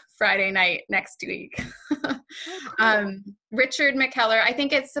bonus Friday night next week. Richard McKellar, I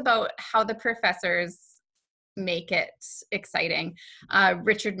think it's about how the professors make it exciting.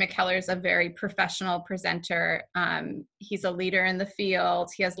 Richard McKellar is a very professional presenter. He's a leader in the field.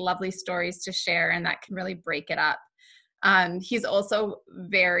 He has lovely stories to share, and that can really break it up. He's also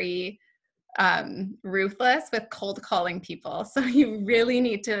very ruthless with cold calling people. So you really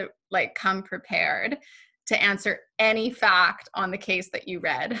need to come prepared to answer any fact on the case that you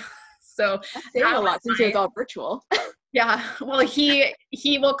read. So that's saying a lot since it's all virtual. Yeah, well, he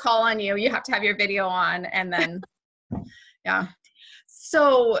will call on you. You have to have your video on, and then, yeah.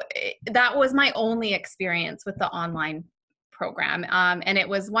 So that was my only experience with the online program, and it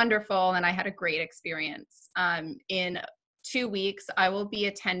was wonderful, and I had a great experience. In 2 weeks, I will be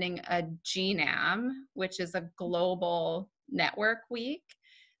attending a GNAM, which is a global network week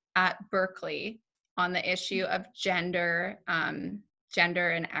at Berkeley on the issue of gender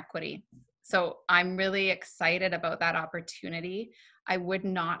and equity. So I'm really excited about that opportunity. I would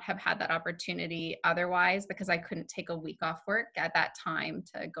not have had that opportunity otherwise, because I couldn't take a week off work at that time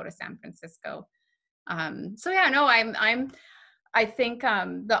to go to San Francisco. So yeah, no, I think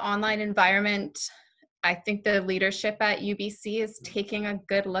the online environment, I think the leadership at UBC is taking a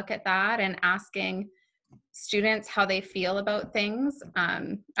good look at that and asking, students how they feel about things.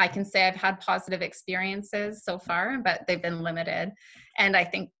 I can say I've had positive experiences so far, but they've been limited. And I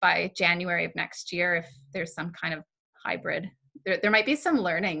think by January of next year, if there's some kind of hybrid, there might be some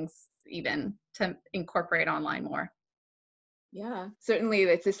learnings even to incorporate online more. Yeah, certainly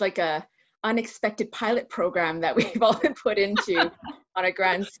it's just like a unexpected pilot program that we've all been put into on a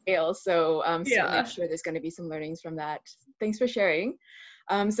grand scale. So certainly I'm sure there's going to be some learnings from that. Thanks for sharing.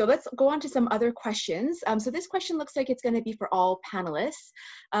 So let's go on to some other questions. So this question looks like it's going to be for all panelists.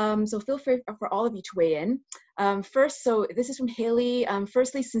 So feel free for all of you to weigh in. First, so this is from Haley.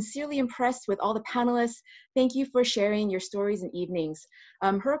 Firstly, sincerely impressed with all the panelists. Thank you for sharing your stories and evenings.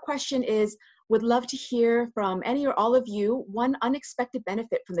 Her question is, would love to hear from any or all of you one unexpected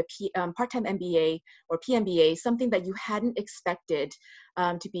benefit from the part-time MBA or PMBA, something that you hadn't expected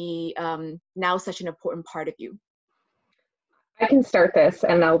to be now such an important part of you. I can start this,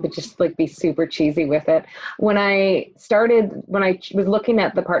 and I'll be super cheesy with it. When I was looking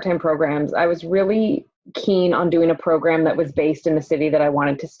at the part-time programs, I was really keen on doing a program that was based in the city that I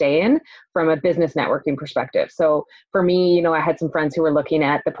wanted to stay in from a business networking perspective. So for me, I had some friends who were looking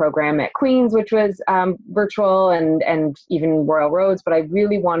at the program at Queen's, which was virtual, and even Royal Roads, but I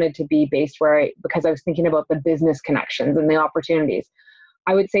really wanted to be based because I was thinking about the business connections and the opportunities.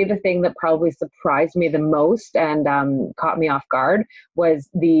 I would say the thing that probably surprised me the most and caught me off guard was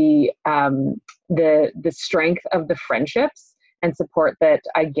the strength of the friendships and support that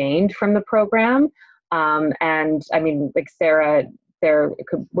I gained from the program. And I mean, like Sarah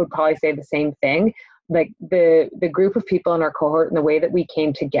would probably say the same thing. Like the group of people in our cohort and the way that we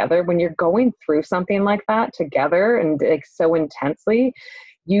came together, when you're going through something like that together and like so intensely,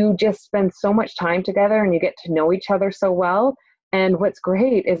 you just spend so much time together and you get to know each other so well. And what's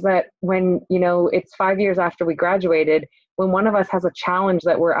great is that when, it's 5 years after we graduated, when one of us has a challenge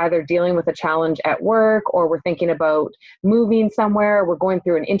that we're either dealing with a challenge at work or we're thinking about moving somewhere, we're going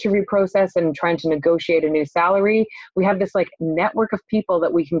through an interview process and trying to negotiate a new salary, we have this like network of people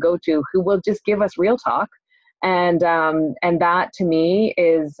that we can go to who will just give us real talk. And that to me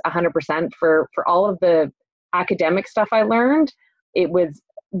is 100% for all of the academic stuff I learned. It was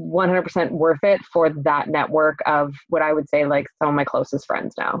 100% worth it for that network of what I would say like some of my closest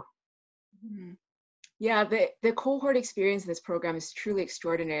friends now. Yeah, the cohort experience in this program is truly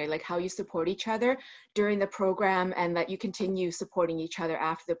extraordinary, like how you support each other during the program and that you continue supporting each other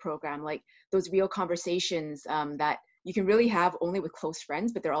after the program, like those real conversations that you can really have only with close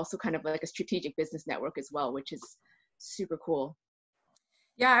friends, but they're also kind of like a strategic business network as well, which is super cool.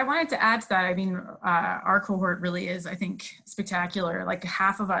 Yeah, I wanted to add to that. I mean, our cohort really is, I think, spectacular. Like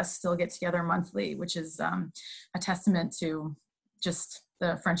half of us still get together monthly, which is a testament to just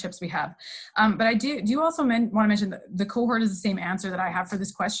the friendships we have. But I do also want to mention that the cohort is the same answer that I have for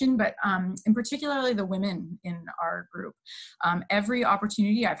this question, but in particularly the women in our group. Every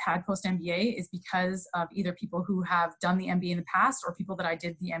opportunity I've had post-MBA is because of either people who have done the MBA in the past or people that I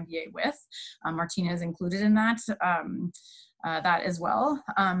did the MBA with. Martina is included in that. That as well.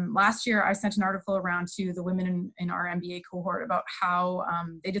 Last year, I sent an article around to the women in our MBA cohort about how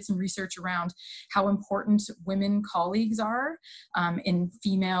they did some research around how important women colleagues are in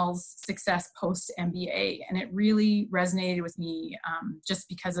females' success post-MBA. And it really resonated with me just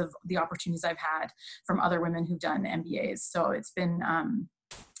because of the opportunities I've had from other women who've done MBAs. So it's been,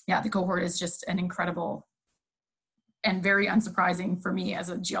 the cohort is just an incredible and very unsurprising for me as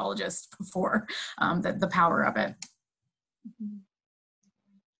a geologist before the power of it.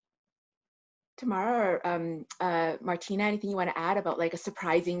 Tamara or Martina, anything you want to add about like a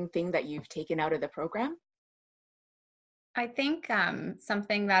surprising thing that you've taken out of the program? I think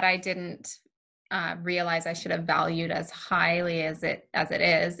something that I didn't realize I should have valued as highly as it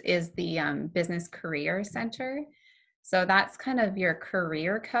is the Business Career Center. So that's kind of your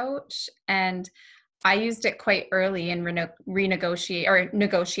career coach, and I used it quite early in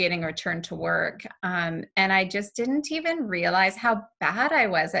negotiating return to work. And I just didn't even realize how bad I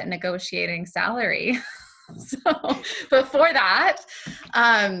was at negotiating salary. So before that,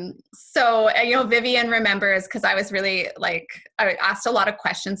 Vivian remembers, because I was really I asked a lot of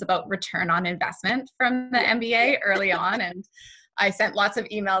questions about return on investment from the MBA early on. And I sent lots of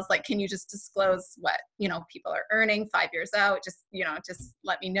emails like, can you just disclose what, people are earning 5 years out? Just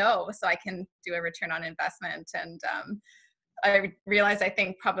let me know so I can do a return on investment. And I realized I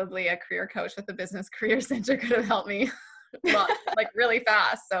think probably a career coach with the Business Career Center could have helped me really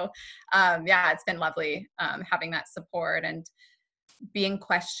fast. So it's been lovely having that support and being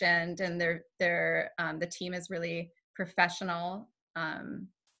questioned, and the team is really professional.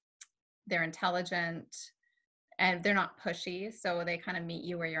 They're intelligent. and they're not pushy, so they kind of meet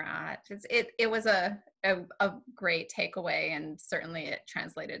you where you're at. It was a great takeaway, and certainly it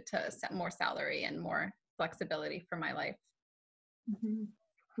translated to more salary and more flexibility for my life. Mm-hmm.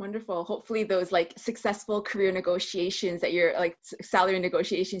 Wonderful. Hopefully those like successful career negotiations that you're like salary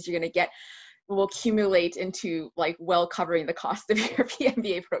negotiations you're going to get will accumulate into like well covering the cost of your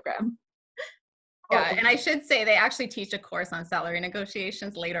PMBA program. Yeah, and I should say they actually teach a course on salary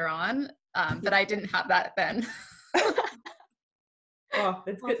negotiations later on, but I didn't have that then. Oh,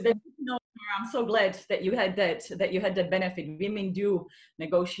 that's good. That's good to know. I'm so glad that you had that benefit. Women do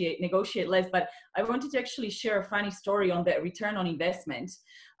negotiate less. But I wanted to actually share a funny story on the return on investment.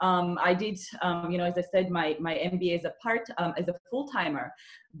 I did, as I said, my MBA as a full timer,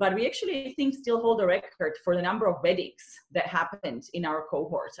 but we actually, I think, still hold a record for the number of weddings that happened in our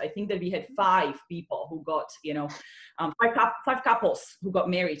cohort. I think that we had 5 people who got, five couples who got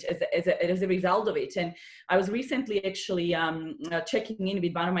married as a result of it. And I was recently actually checking in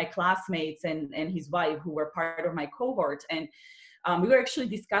with one of my classmates and his wife, who were part of my cohort, and we were actually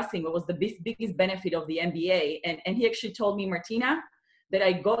discussing what was the biggest benefit of the MBA, and he actually told me, Martina, that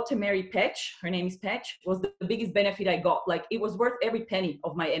I got to marry Patch, her name is Patch, was the biggest benefit I got. Like, it was worth every penny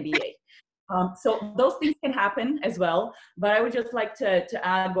of my MBA. So those things can happen as well. But I would just like to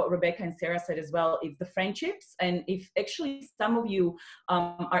add what Rebecca and Sarah said as well, is the friendships. And if actually some of you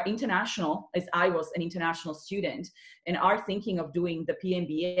are international, as I was an international student, and are thinking of doing the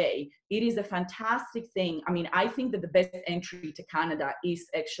PMBA, it is a fantastic thing. I mean, I think that the best entry to Canada is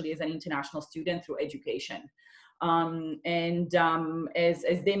actually as an international student through education. As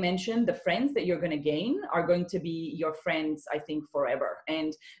they mentioned, the friends that you're going to gain are going to be your friends, I think, forever.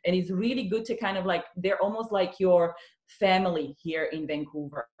 And it's really good to kind of like, they're almost like your family here in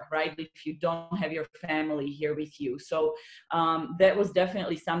Vancouver, right? If you don't have your family here with you. So that was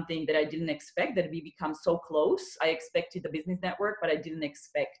definitely something that I didn't expect, that we become so close. I expected the business network, but I didn't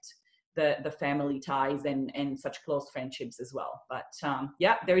expect the family ties and such close friendships as well. But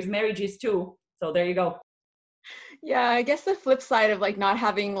yeah, there is marriages too. So there you go. Yeah, I guess the flip side of like not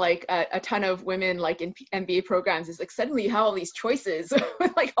having like a ton of women like in MBA programs is like suddenly you have all these choices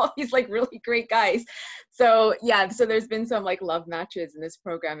with like all these like really great guys. So yeah, so there's been some like love matches in this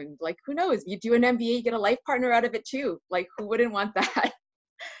program, and like who knows, you do an MBA, you get a life partner out of it too. Like who wouldn't want that?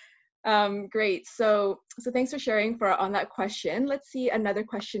 Great. So thanks for sharing on that question. Let's see another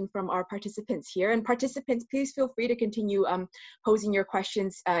question from our participants here. And participants, please feel free to continue posing your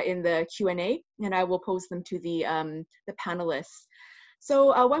questions in the Q&A, and I will pose them to the panelists.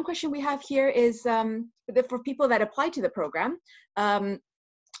 So one question we have here is for people that apply to the program,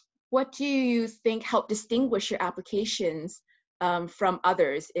 what do you think helped distinguish your applications from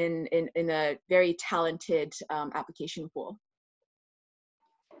others in a very talented application pool?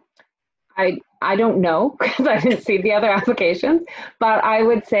 I don't know, because I didn't see the other applications, but I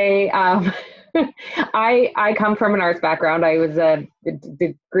would say I come from an arts background. I was a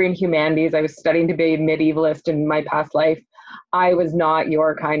degree in humanities. I was studying to be a medievalist in my past life. I was not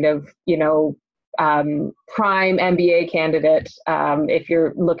your kind of, prime MBA candidate. If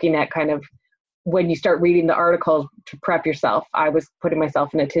you're looking at kind of when you start reading the articles to prep yourself, I was putting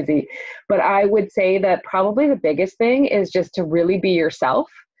myself in a tizzy. But I would say that probably the biggest thing is just to really be yourself.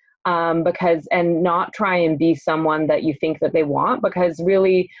 And not try and be someone that you think that they want, because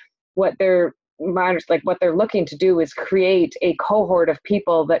really what they're looking to do is create a cohort of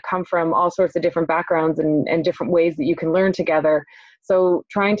people that come from all sorts of different backgrounds and different ways that you can learn together. So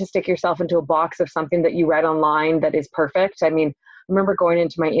trying to stick yourself into a box of something that you read online that is perfect. I mean, I remember going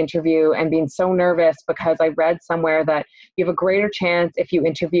into my interview and being so nervous because I read somewhere that you have a greater chance if you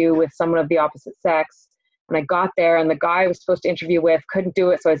interview with someone of the opposite sex. And I got there, and the guy I was supposed to interview with couldn't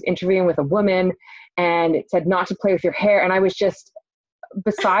do it. So I was interviewing with a woman, and it said not to play with your hair. And I was just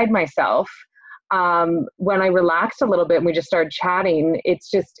beside myself. When I relaxed a little bit and we just started chatting,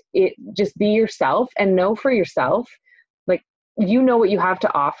 just be yourself and know for yourself, like, you know what you have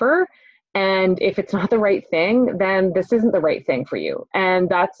to offer. And if it's not the right thing, then this isn't the right thing for you. And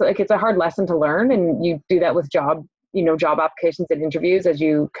that's like, it's a hard lesson to learn. And you do that with job applications and interviews as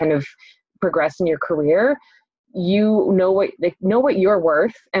you kind of progress in your career. You know what you're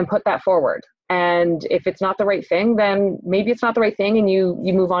worth and put that forward. And if it's not the right thing, then maybe it's not the right thing and you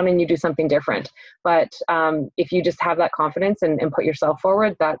move on and you do something different. But if you just have that confidence and put yourself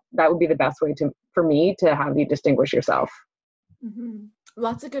forward, that would be the best way for me to have you distinguish yourself. Mhm.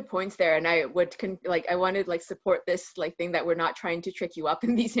 Lots of good points there, and I would I wanted support this thing that we're not trying to trick you up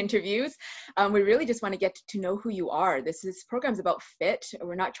in these interviews. We really just want to get to know who you are. This program's about fit.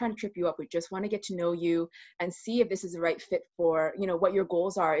 We're not trying to trip you up. We just want to get to know you and see if this is the right fit for what your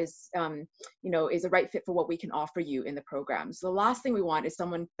goals are. Is is the right fit for what we can offer you in the program. So the last thing we want is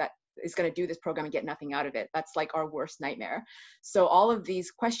someone that is going to do this program and get nothing out of it. That's like our worst nightmare. So all of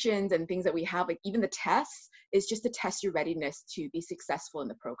these questions and things that we have, like even the tests, is just to test your readiness to be successful in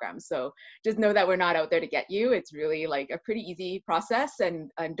the program. So just know that we're not out there to get you. It's really like a pretty easy process, and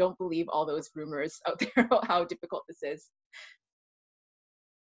don't believe all those rumors out there about how difficult this is.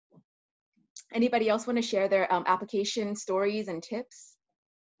 Anybody else want to share their application stories and tips?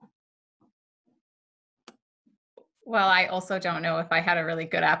 Well, I also don't know if I had a really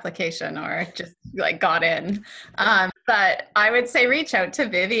good application or just got in. But I would say reach out to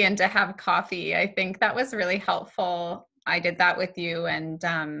Vivian to have coffee. I think that was really helpful. I did that with you, and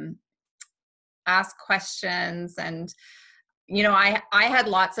ask questions. And, I had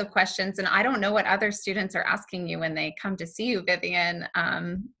lots of questions, and I don't know what other students are asking you when they come to see you, Vivian.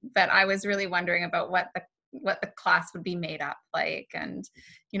 But I was really wondering about what the class would be made up like, and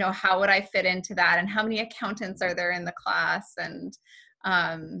how would I fit into that, and how many accountants are there in the class, and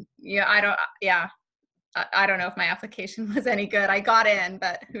I don't know if my application was any good. I got in,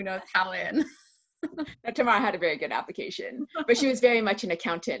 but who knows how in. Tamara had a very good application, but she was very much an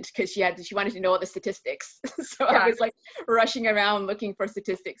accountant because she wanted to know all the statistics. So yeah. I was rushing around looking for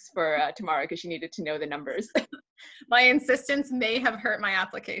statistics for Tamara because she needed to know the numbers. My insistence may have hurt my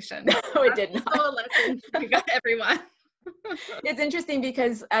application. No, it did not. A lesson you got, everyone. It's interesting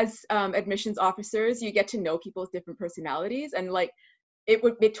because as admissions officers, you get to know people's different personalities, and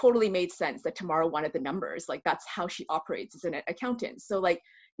it totally made sense that Tamara wanted the numbers. That's how she operates as an accountant. So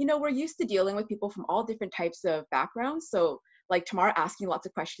we're used to dealing with people from all different types of backgrounds. So Tamara asking lots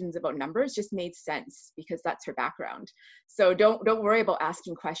of questions about numbers just made sense because that's her background. So don't worry about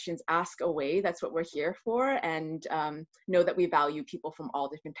asking questions, ask away. That's what we're here for. And know that we value people from all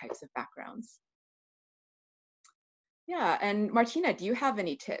different types of backgrounds. Yeah, and Martina, do you have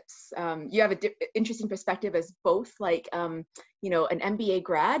any tips? You have an interesting perspective as both an MBA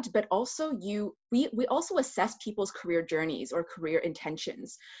grad, but also we also assess people's career journeys or career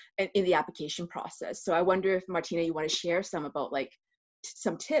intentions in the application process. So I wonder if Martina, you want to share some about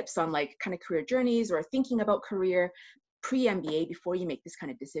some tips on kind of career journeys or thinking about career pre-MBA before you make this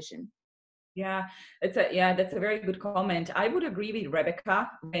kind of decision. Yeah, that's a very good comment. I would agree with Rebecca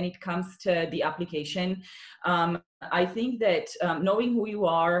when it comes to the application. I think that knowing who you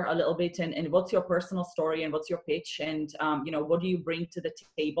are a little bit and what's your personal story and what's your pitch and what do you bring to the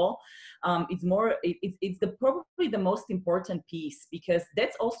table, it's probably the most important piece, because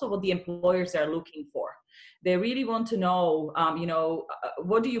that's also what the employers are looking for. They really want to know,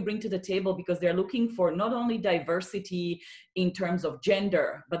 what do you bring to the table, because they're looking for not only diversity in terms of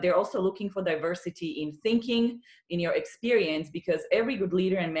gender, but they're also looking for diversity in thinking, in your experience, because every good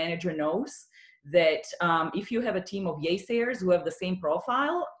leader and manager knows that if you have a team of yaysayers who have the same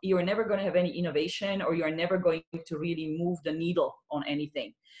profile, you're never going to have any innovation, or you're never going to really move the needle on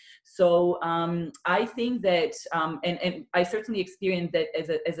anything. So I think that, and I certainly experienced that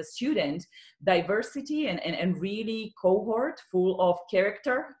as a student, diversity and really cohort full of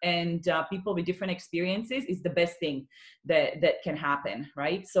character and people with different experiences is the best thing that can happen,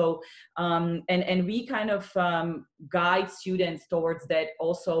 right? So, and we kind of guide students towards that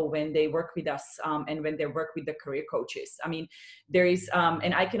also when they work with us and when they work with the career coaches. I mean, there is,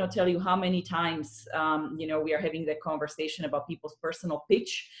 and I cannot tell you how many times, we are having that conversation about people's personal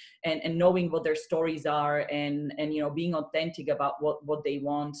pitch and knowing what their stories are and being authentic about what they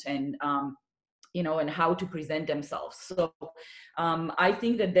want and how to present themselves. So I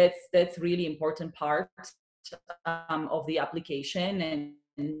think that's really important part of the application.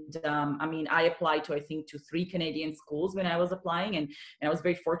 And I mean, I applied to, I think, to 3 Canadian schools when I was applying, and I was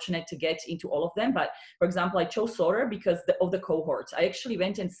very fortunate to get into all of them. But for example, I chose Sauder because of the cohorts. I actually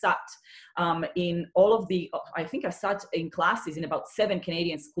went and sat in all of the, I think I sat in classes in about 7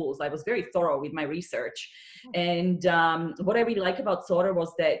 Canadian schools. I was very thorough with my research. And what I really like about Sauder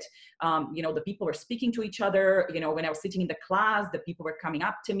was that, the people were speaking to each other. When I was sitting in the class, the people were coming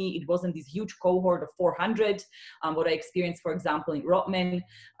up to me. It wasn't this huge cohort of 400, what I experienced, for example, in Rotman.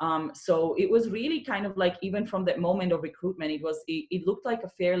 So it was really kind of like, even from that moment of recruitment, it looked like a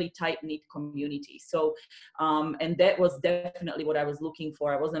fairly tight-knit community. So, and that was definitely what I was looking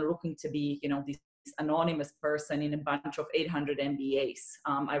for. I wasn't looking to be, this anonymous person in a bunch of 800 MBAs.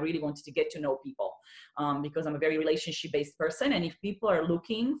 I really wanted to get to know people because I'm a very relationship-based person. And if people are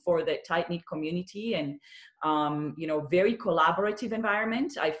looking for that tight-knit community and, very collaborative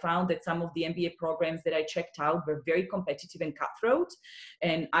environment, I found that some of the MBA programs that I checked out were very competitive and cutthroat.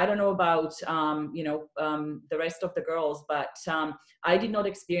 And I don't know about, the rest of the girls, but I did not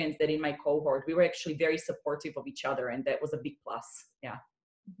experience that in my cohort. We were actually very supportive of each other, and that was a big plus. Yeah.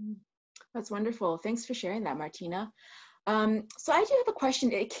 Mm-hmm. That's wonderful. Thanks for sharing that, Martina. So I do have a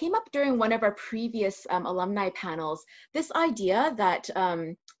question. It came up during one of our previous alumni panels, this idea that,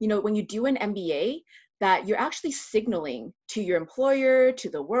 when you do an MBA, that you're actually signaling to your employer, to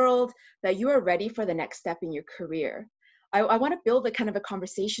the world, that you are ready for the next step in your career. I want to build a kind of a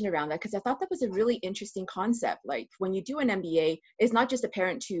conversation around that, because I thought that was a really interesting concept. Like when you do an MBA, it's not just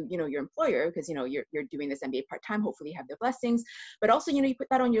apparent to, your employer, because, you're doing this MBA part-time, hopefully you have their blessings, but also, you put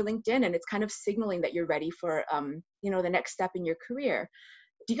that on your LinkedIn and it's kind of signaling that you're ready for, the next step in your career.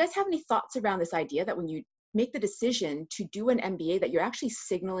 Do you guys have any thoughts around this idea that when you make the decision to do an MBA, that you're actually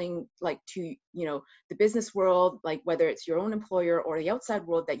signaling like to, the business world, like whether it's your own employer or the outside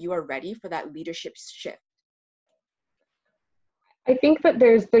world, that you are ready for that leadership shift? I think that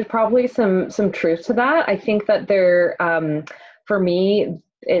there's probably some truth to that. I think that for me,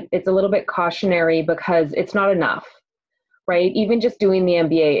 it's a little bit cautionary because it's not enough, right? Even just doing the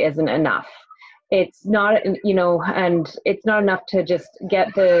MBA isn't enough. It's not, and it's not enough to just get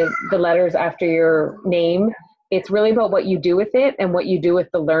the letters after your name. It's really about what you do with it and what you do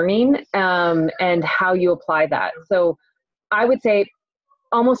with the learning, and how you apply that. So I would say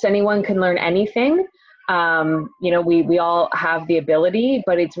almost anyone can learn anything. We all have the ability,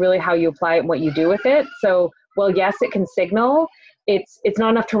 but it's really how you apply it and what you do with it. So, well, yes, it can signal. It's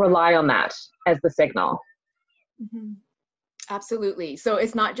not enough to rely on that as the signal. Mm-hmm. Absolutely. So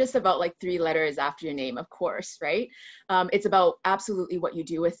it's not just about like 3 letters after your name, of course, right? It's about absolutely what you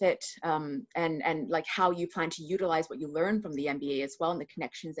do with it, and like how you plan to utilize what you learn from the MBA as well, and the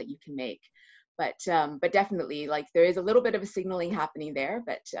connections that you can make. But definitely, like there is a little bit of a signaling happening there,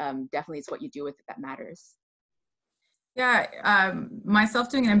 but definitely it's what you do with it that matters. Yeah,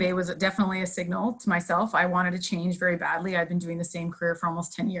 myself doing an MBA was definitely a signal to myself. I wanted to change very badly. I've been doing the same career for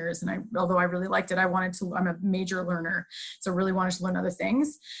almost 10 years. And although I really liked it, I'm a major learner. So really wanted to learn other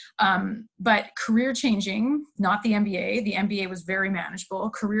things. But career changing, not the MBA. The MBA was very manageable.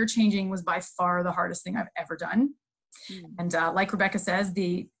 Career changing was by far the hardest thing I've ever done. And like Rebecca says,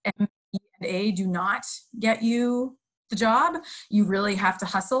 the MBA do not get you the job. You really have to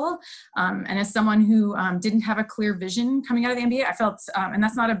hustle. And as someone who didn't have a clear vision coming out of the MBA, I felt, and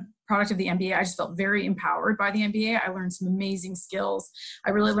that's not a product of the MBA, I just felt very empowered by the MBA. I learned some amazing skills. I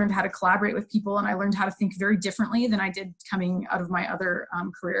really learned how to collaborate with people, and I learned how to think very differently than I did coming out of my other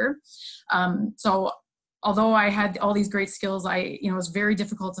career. So although I had all these great skills, it was very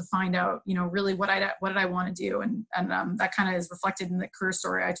difficult to find out, really what did I want to do? And that kind of is reflected in the career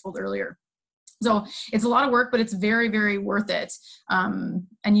story I told earlier. So it's a lot of work, but it's very, very worth it.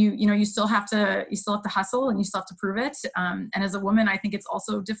 And you still have to hustle, and you still have to prove it. And as a woman, I think it's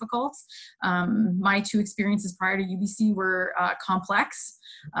also difficult. My 2 experiences prior to UBC were complex.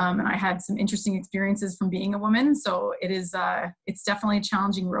 And I had some interesting experiences from being a woman. So it's definitely a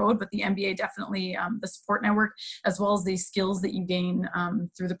challenging road, but the MBA definitely, the support network, as well as the skills that you gain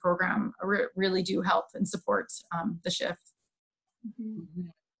through the program really do help and support the shift. Mm-hmm.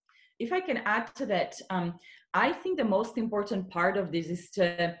 If I can add to that, I think the most important part of this is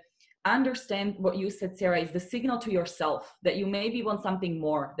to understand what you said, Sarah, is the signal to yourself that you maybe want something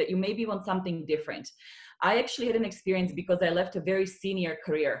more, that you maybe want something different. I actually had an experience because I left a very senior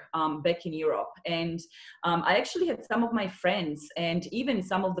career back in Europe. And I actually had some of my friends and even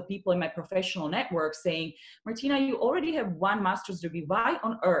some of the people in my professional network saying, Martina, you already have 1 master's degree. Why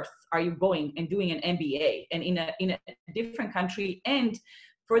on earth are you going and doing an MBA and in a different country, and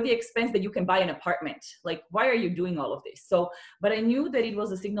for the expense that you can buy an apartment? Like, why are you doing all of this? So, but I knew that it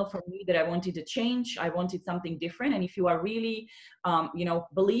was a signal for me that I wanted to change. I wanted something different. And if you are really,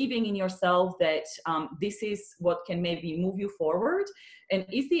 believing in yourself that this is what can maybe move you forward, and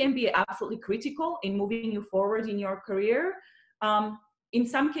is the MBA absolutely critical in moving you forward in your career? In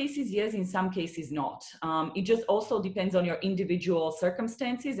some cases, yes, in some cases, not. It just also depends on your individual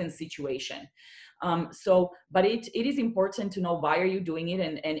circumstances and situation. But it is important to know why are you doing it,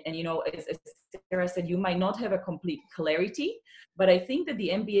 and as Sarah said, you might not have a complete clarity, but I think that the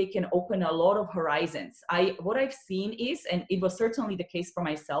MBA can open a lot of horizons. What I've seen is, and it was certainly the case for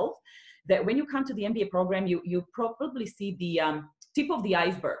myself, that when you come to the MBA program, you probably see the tip of the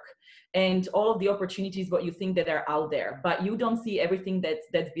iceberg. and all of the opportunities, what you think that are out there, but you don't see everything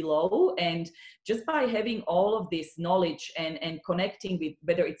that's below. And just by having all of this knowledge and connecting with,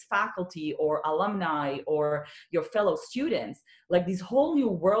 whether it's faculty or alumni or your fellow students, like this whole new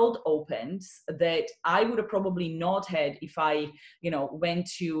world opens that I would have probably not had if I, went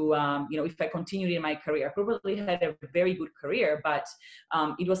to, if I continued in my career. I probably had a very good career, but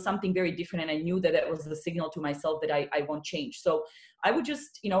it was something very different. And I knew that was a signal to myself that I won't change. So I would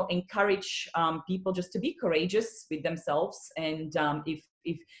just, encourage people just to be courageous with themselves. And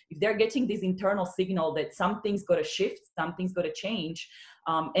if they're getting this internal signal that something's got to shift, something's got to change,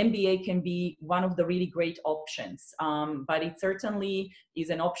 MBA can be one of the really great options. But it certainly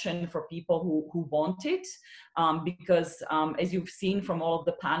is an option for people who want it, because as you've seen from all of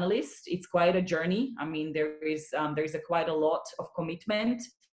the panelists, it's quite a journey. I mean, there's quite a lot of commitment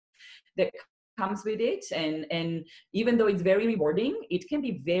that comes with it, and even though it's very rewarding, it can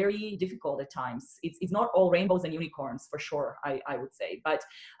be very difficult at times. It's not all rainbows and unicorns, for sure, I would say. But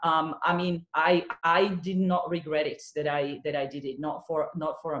I mean, I did not regret it that I did it, not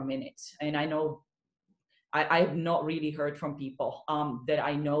for a minute. And I know I have not really heard from people that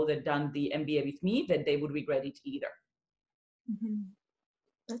I know that done the MBA with me that they would regret it either. Mm-hmm.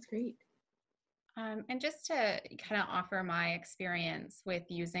 That's great. And just to kind of offer my experience with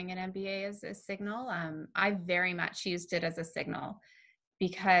using an MBA as a signal, I very much used it as a signal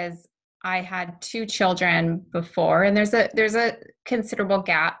because I had 2 children before, and there's a considerable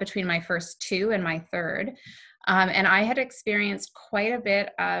gap between my first 2 and my third. And I had experienced quite a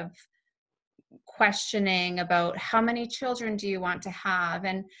bit of questioning about how many children do you want to have?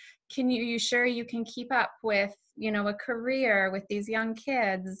 And you sure you can keep up with, a career with these young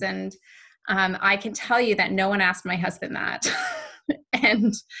kids? And I can tell you that no one asked my husband that.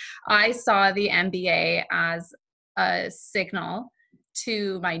 And I saw the MBA as a signal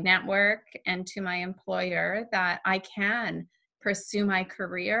to my network and to my employer that I can pursue my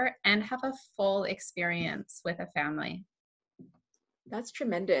career and have a full experience with a family. That's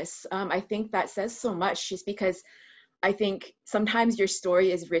tremendous. I think that says so much, just because I think sometimes your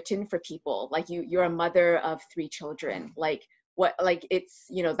story is written for people. Like you're a mother of 3 children. It's,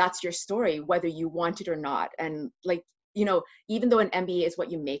 that's your story, whether you want it or not. And even though an MBA is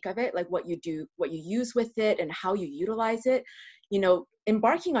what you make of it, like what you do, what you use with it and how you utilize it,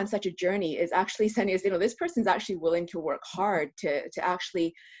 embarking on such a journey is actually sending us, this person's actually willing to work hard to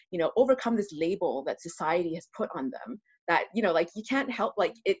actually, overcome this label that society has put on them. That, you can't help,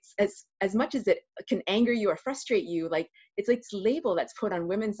 it's as much as it can anger you or frustrate you, it's this label that's put on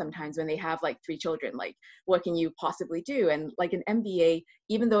women sometimes when they have 3 children, what can you possibly do? And an MBA,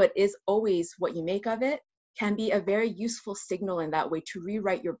 even though it is always what you make of it, can be a very useful signal in that way to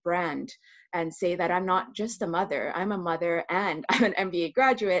rewrite your brand and say that I'm not just a mother, I'm a mother and I'm an MBA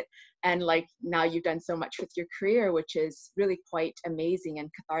graduate. And now you've done so much with your career, which is really quite amazing and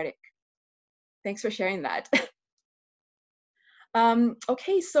cathartic. Thanks for sharing that.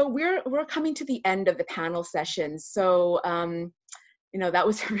 Okay, so we're coming to the end of the panel session. So, that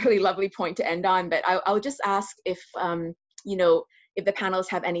was a really lovely point to end on, but I'll just ask if the panelists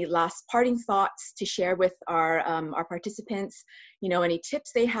have any last parting thoughts to share with our participants, any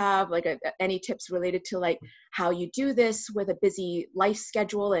tips they have, any tips related to how you do this with a busy life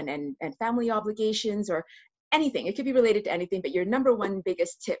schedule and family obligations, or anything. It could be related to anything, but your number one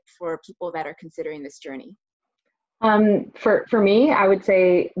biggest tip for people that are considering this journey. For me, I would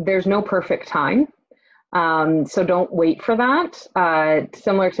say there's no perfect time. So don't wait for that.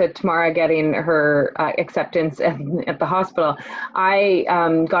 Similar to Tamara getting her acceptance at the hospital, I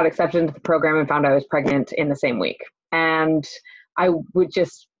got accepted into the program and found I was pregnant in the same week. And I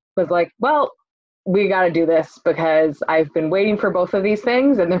was like, well, we got to do this because I've been waiting for both of these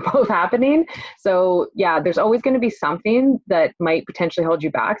things and they're both happening. So yeah, there's always going to be something that might potentially hold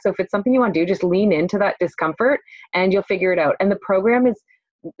you back. So if it's something you want to do, just lean into that discomfort and you'll figure it out. And the program is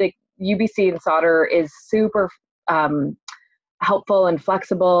UBC Sauder is super helpful and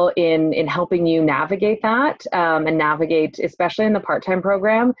flexible in helping you navigate that and navigate, especially in the part-time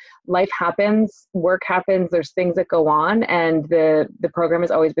program. Life happens, work happens, there's things that go on, and the program has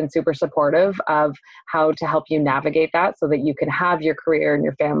always been super supportive of how to help you navigate that so that you can have your career and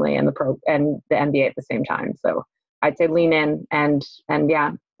your family and the MBA at the same time. So I'd say lean in and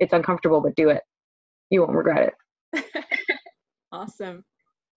yeah, it's uncomfortable, but do it. You won't regret it. Awesome.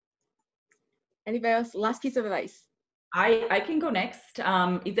 Anybody else? Last piece of advice. I can go next.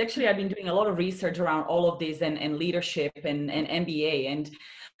 It's actually, I've been doing a lot of research around all of this and leadership and MBA. And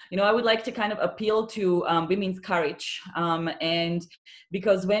I would like to kind of appeal to women's courage. And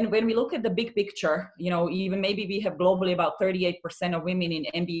because when we look at the big picture, even maybe we have globally about 38% of women in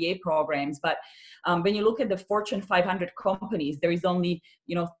MBA programs, but when you look at the Fortune 500 companies, there is only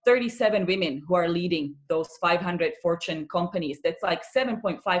 37 women who are leading those 500 Fortune companies. That's like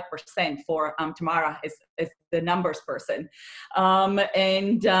 7.5% for Tamara as the numbers person.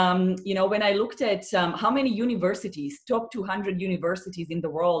 When I looked at how many universities, top 200 universities in the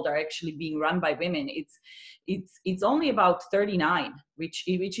world are actually being run by women, it's only about 39, which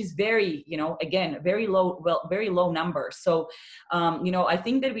is very, again, very low number. So, I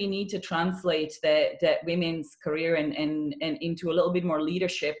think that we need to translate that women's career and into a little bit more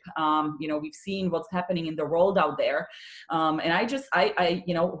leadership. We've seen what's happening in the world out there.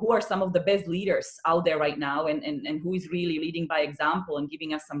 Who are some of the best leaders out there right now, and who is really leading by example and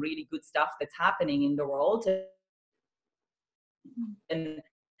giving us some really good stuff that's happening in the world.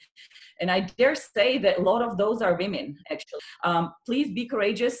 And I dare say that a lot of those are women, actually. Please be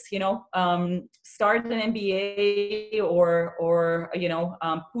courageous, start an MBA or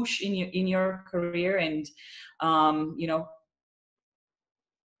push in your career, and,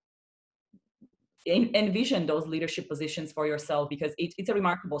 envision those leadership positions for yourself, because it's a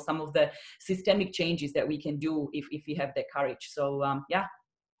remarkable some of the systemic changes that we can do if we have that courage. So, yeah.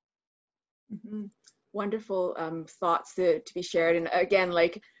 Mm-hmm. Wonderful thoughts to be shared. And again,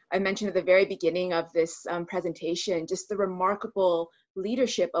 like I mentioned at the very beginning of this presentation, just the remarkable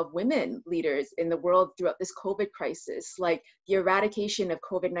leadership of women leaders in the world throughout this COVID crisis. Like the eradication of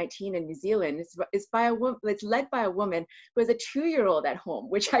COVID-19 in New Zealand is by a woman. It's led by a woman who has a 2-year-old at home,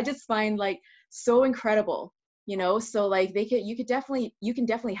 which I just find like so incredible. So like you can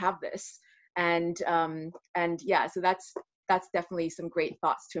definitely have this, and yeah. So that's definitely some great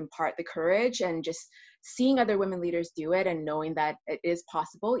thoughts to impart the courage, and just seeing other women leaders do it and knowing that it is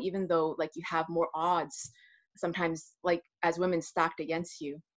possible, even though like you have more odds sometimes, like as women stacked against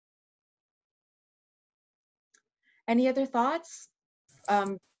you. Any other thoughts?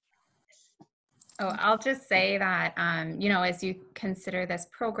 I'll just say that, as you consider this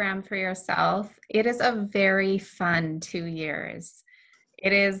program for yourself, it is a very fun 2 years.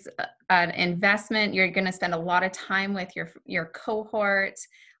 It is an investment. You're going to spend a lot of time with your cohort,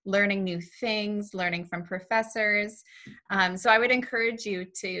 learning new things, learning from professors. So I would encourage you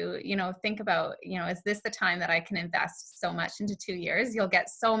to, think about, is this the time that I can invest so much into 2 years? You'll get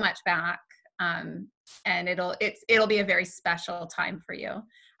so much back, and it'll be a very special time for you.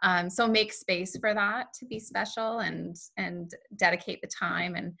 So make space for that to be special, and dedicate the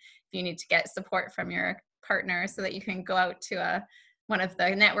time. And if you need to get support from your partner so that you can go out to one of the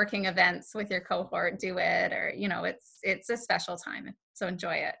networking events with your cohort, do it, or, it's a special time. So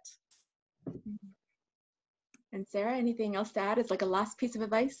enjoy it. And Sarah, anything else to add? It's like a last piece of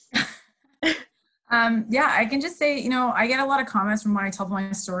advice. Yeah, I can just say, I get a lot of comments from when I tell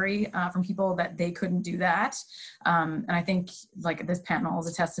my story from people that they couldn't do that. And I think like this panel is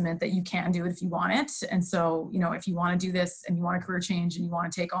a testament that you can do it if you want it. And so, if you want to do this and you want a career change and you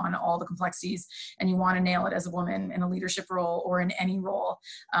want to take on all the complexities and you want to nail it as a woman in a leadership role or in any role,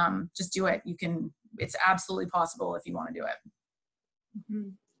 just do it. It's absolutely possible if you want to do it. Mm-hmm.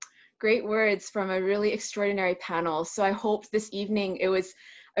 Great words from a really extraordinary panel. So I hope this evening it was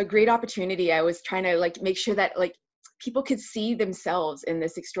a great opportunity. I was trying to like make sure that like people could see themselves in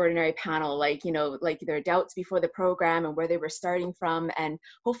this extraordinary panel, like, like their doubts before the program and where they were starting from, and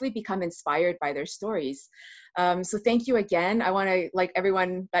hopefully become inspired by their stories. So thank you again. I want to, like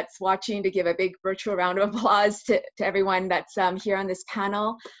everyone that's watching, to give a big virtual round of applause to everyone that's here on this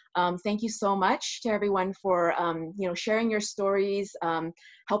panel. Thank you so much to everyone for, sharing your stories,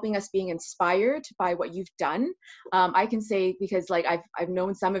 helping us being inspired by what you've done. I can say, because like I've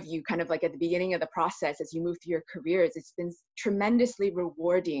known some of you kind of like at the beginning of the process as you move through your careers, it's been tremendously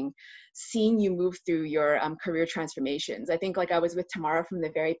rewarding seeing you move through your career transformations. I think like I was with Tamara from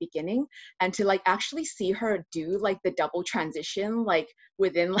the very beginning, and to like actually see her do like the double transition, like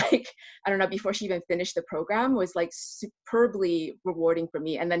within like, I don't know, before she even finished the program, was like superbly rewarding for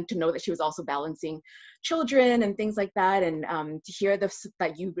me. And then to know that she was also balancing children and things like that, and to hear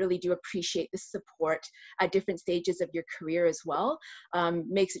that you really do appreciate the support at different stages of your career as well,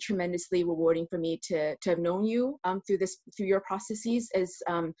 makes it tremendously rewarding for me to have known you through your processes as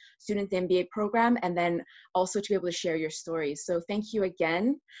students in the MBA program, and then also to be able to share your stories. So thank you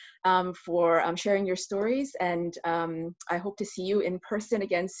again for sharing your stories, and I hope to see you in person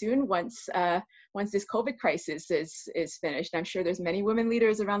again soon once this COVID crisis is finished. I'm sure there's many women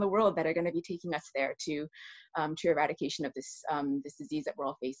leaders around the world that are going to be taking us there to eradication of this disease that we're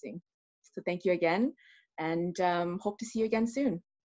all facing. So thank you again, and hope to see you again soon.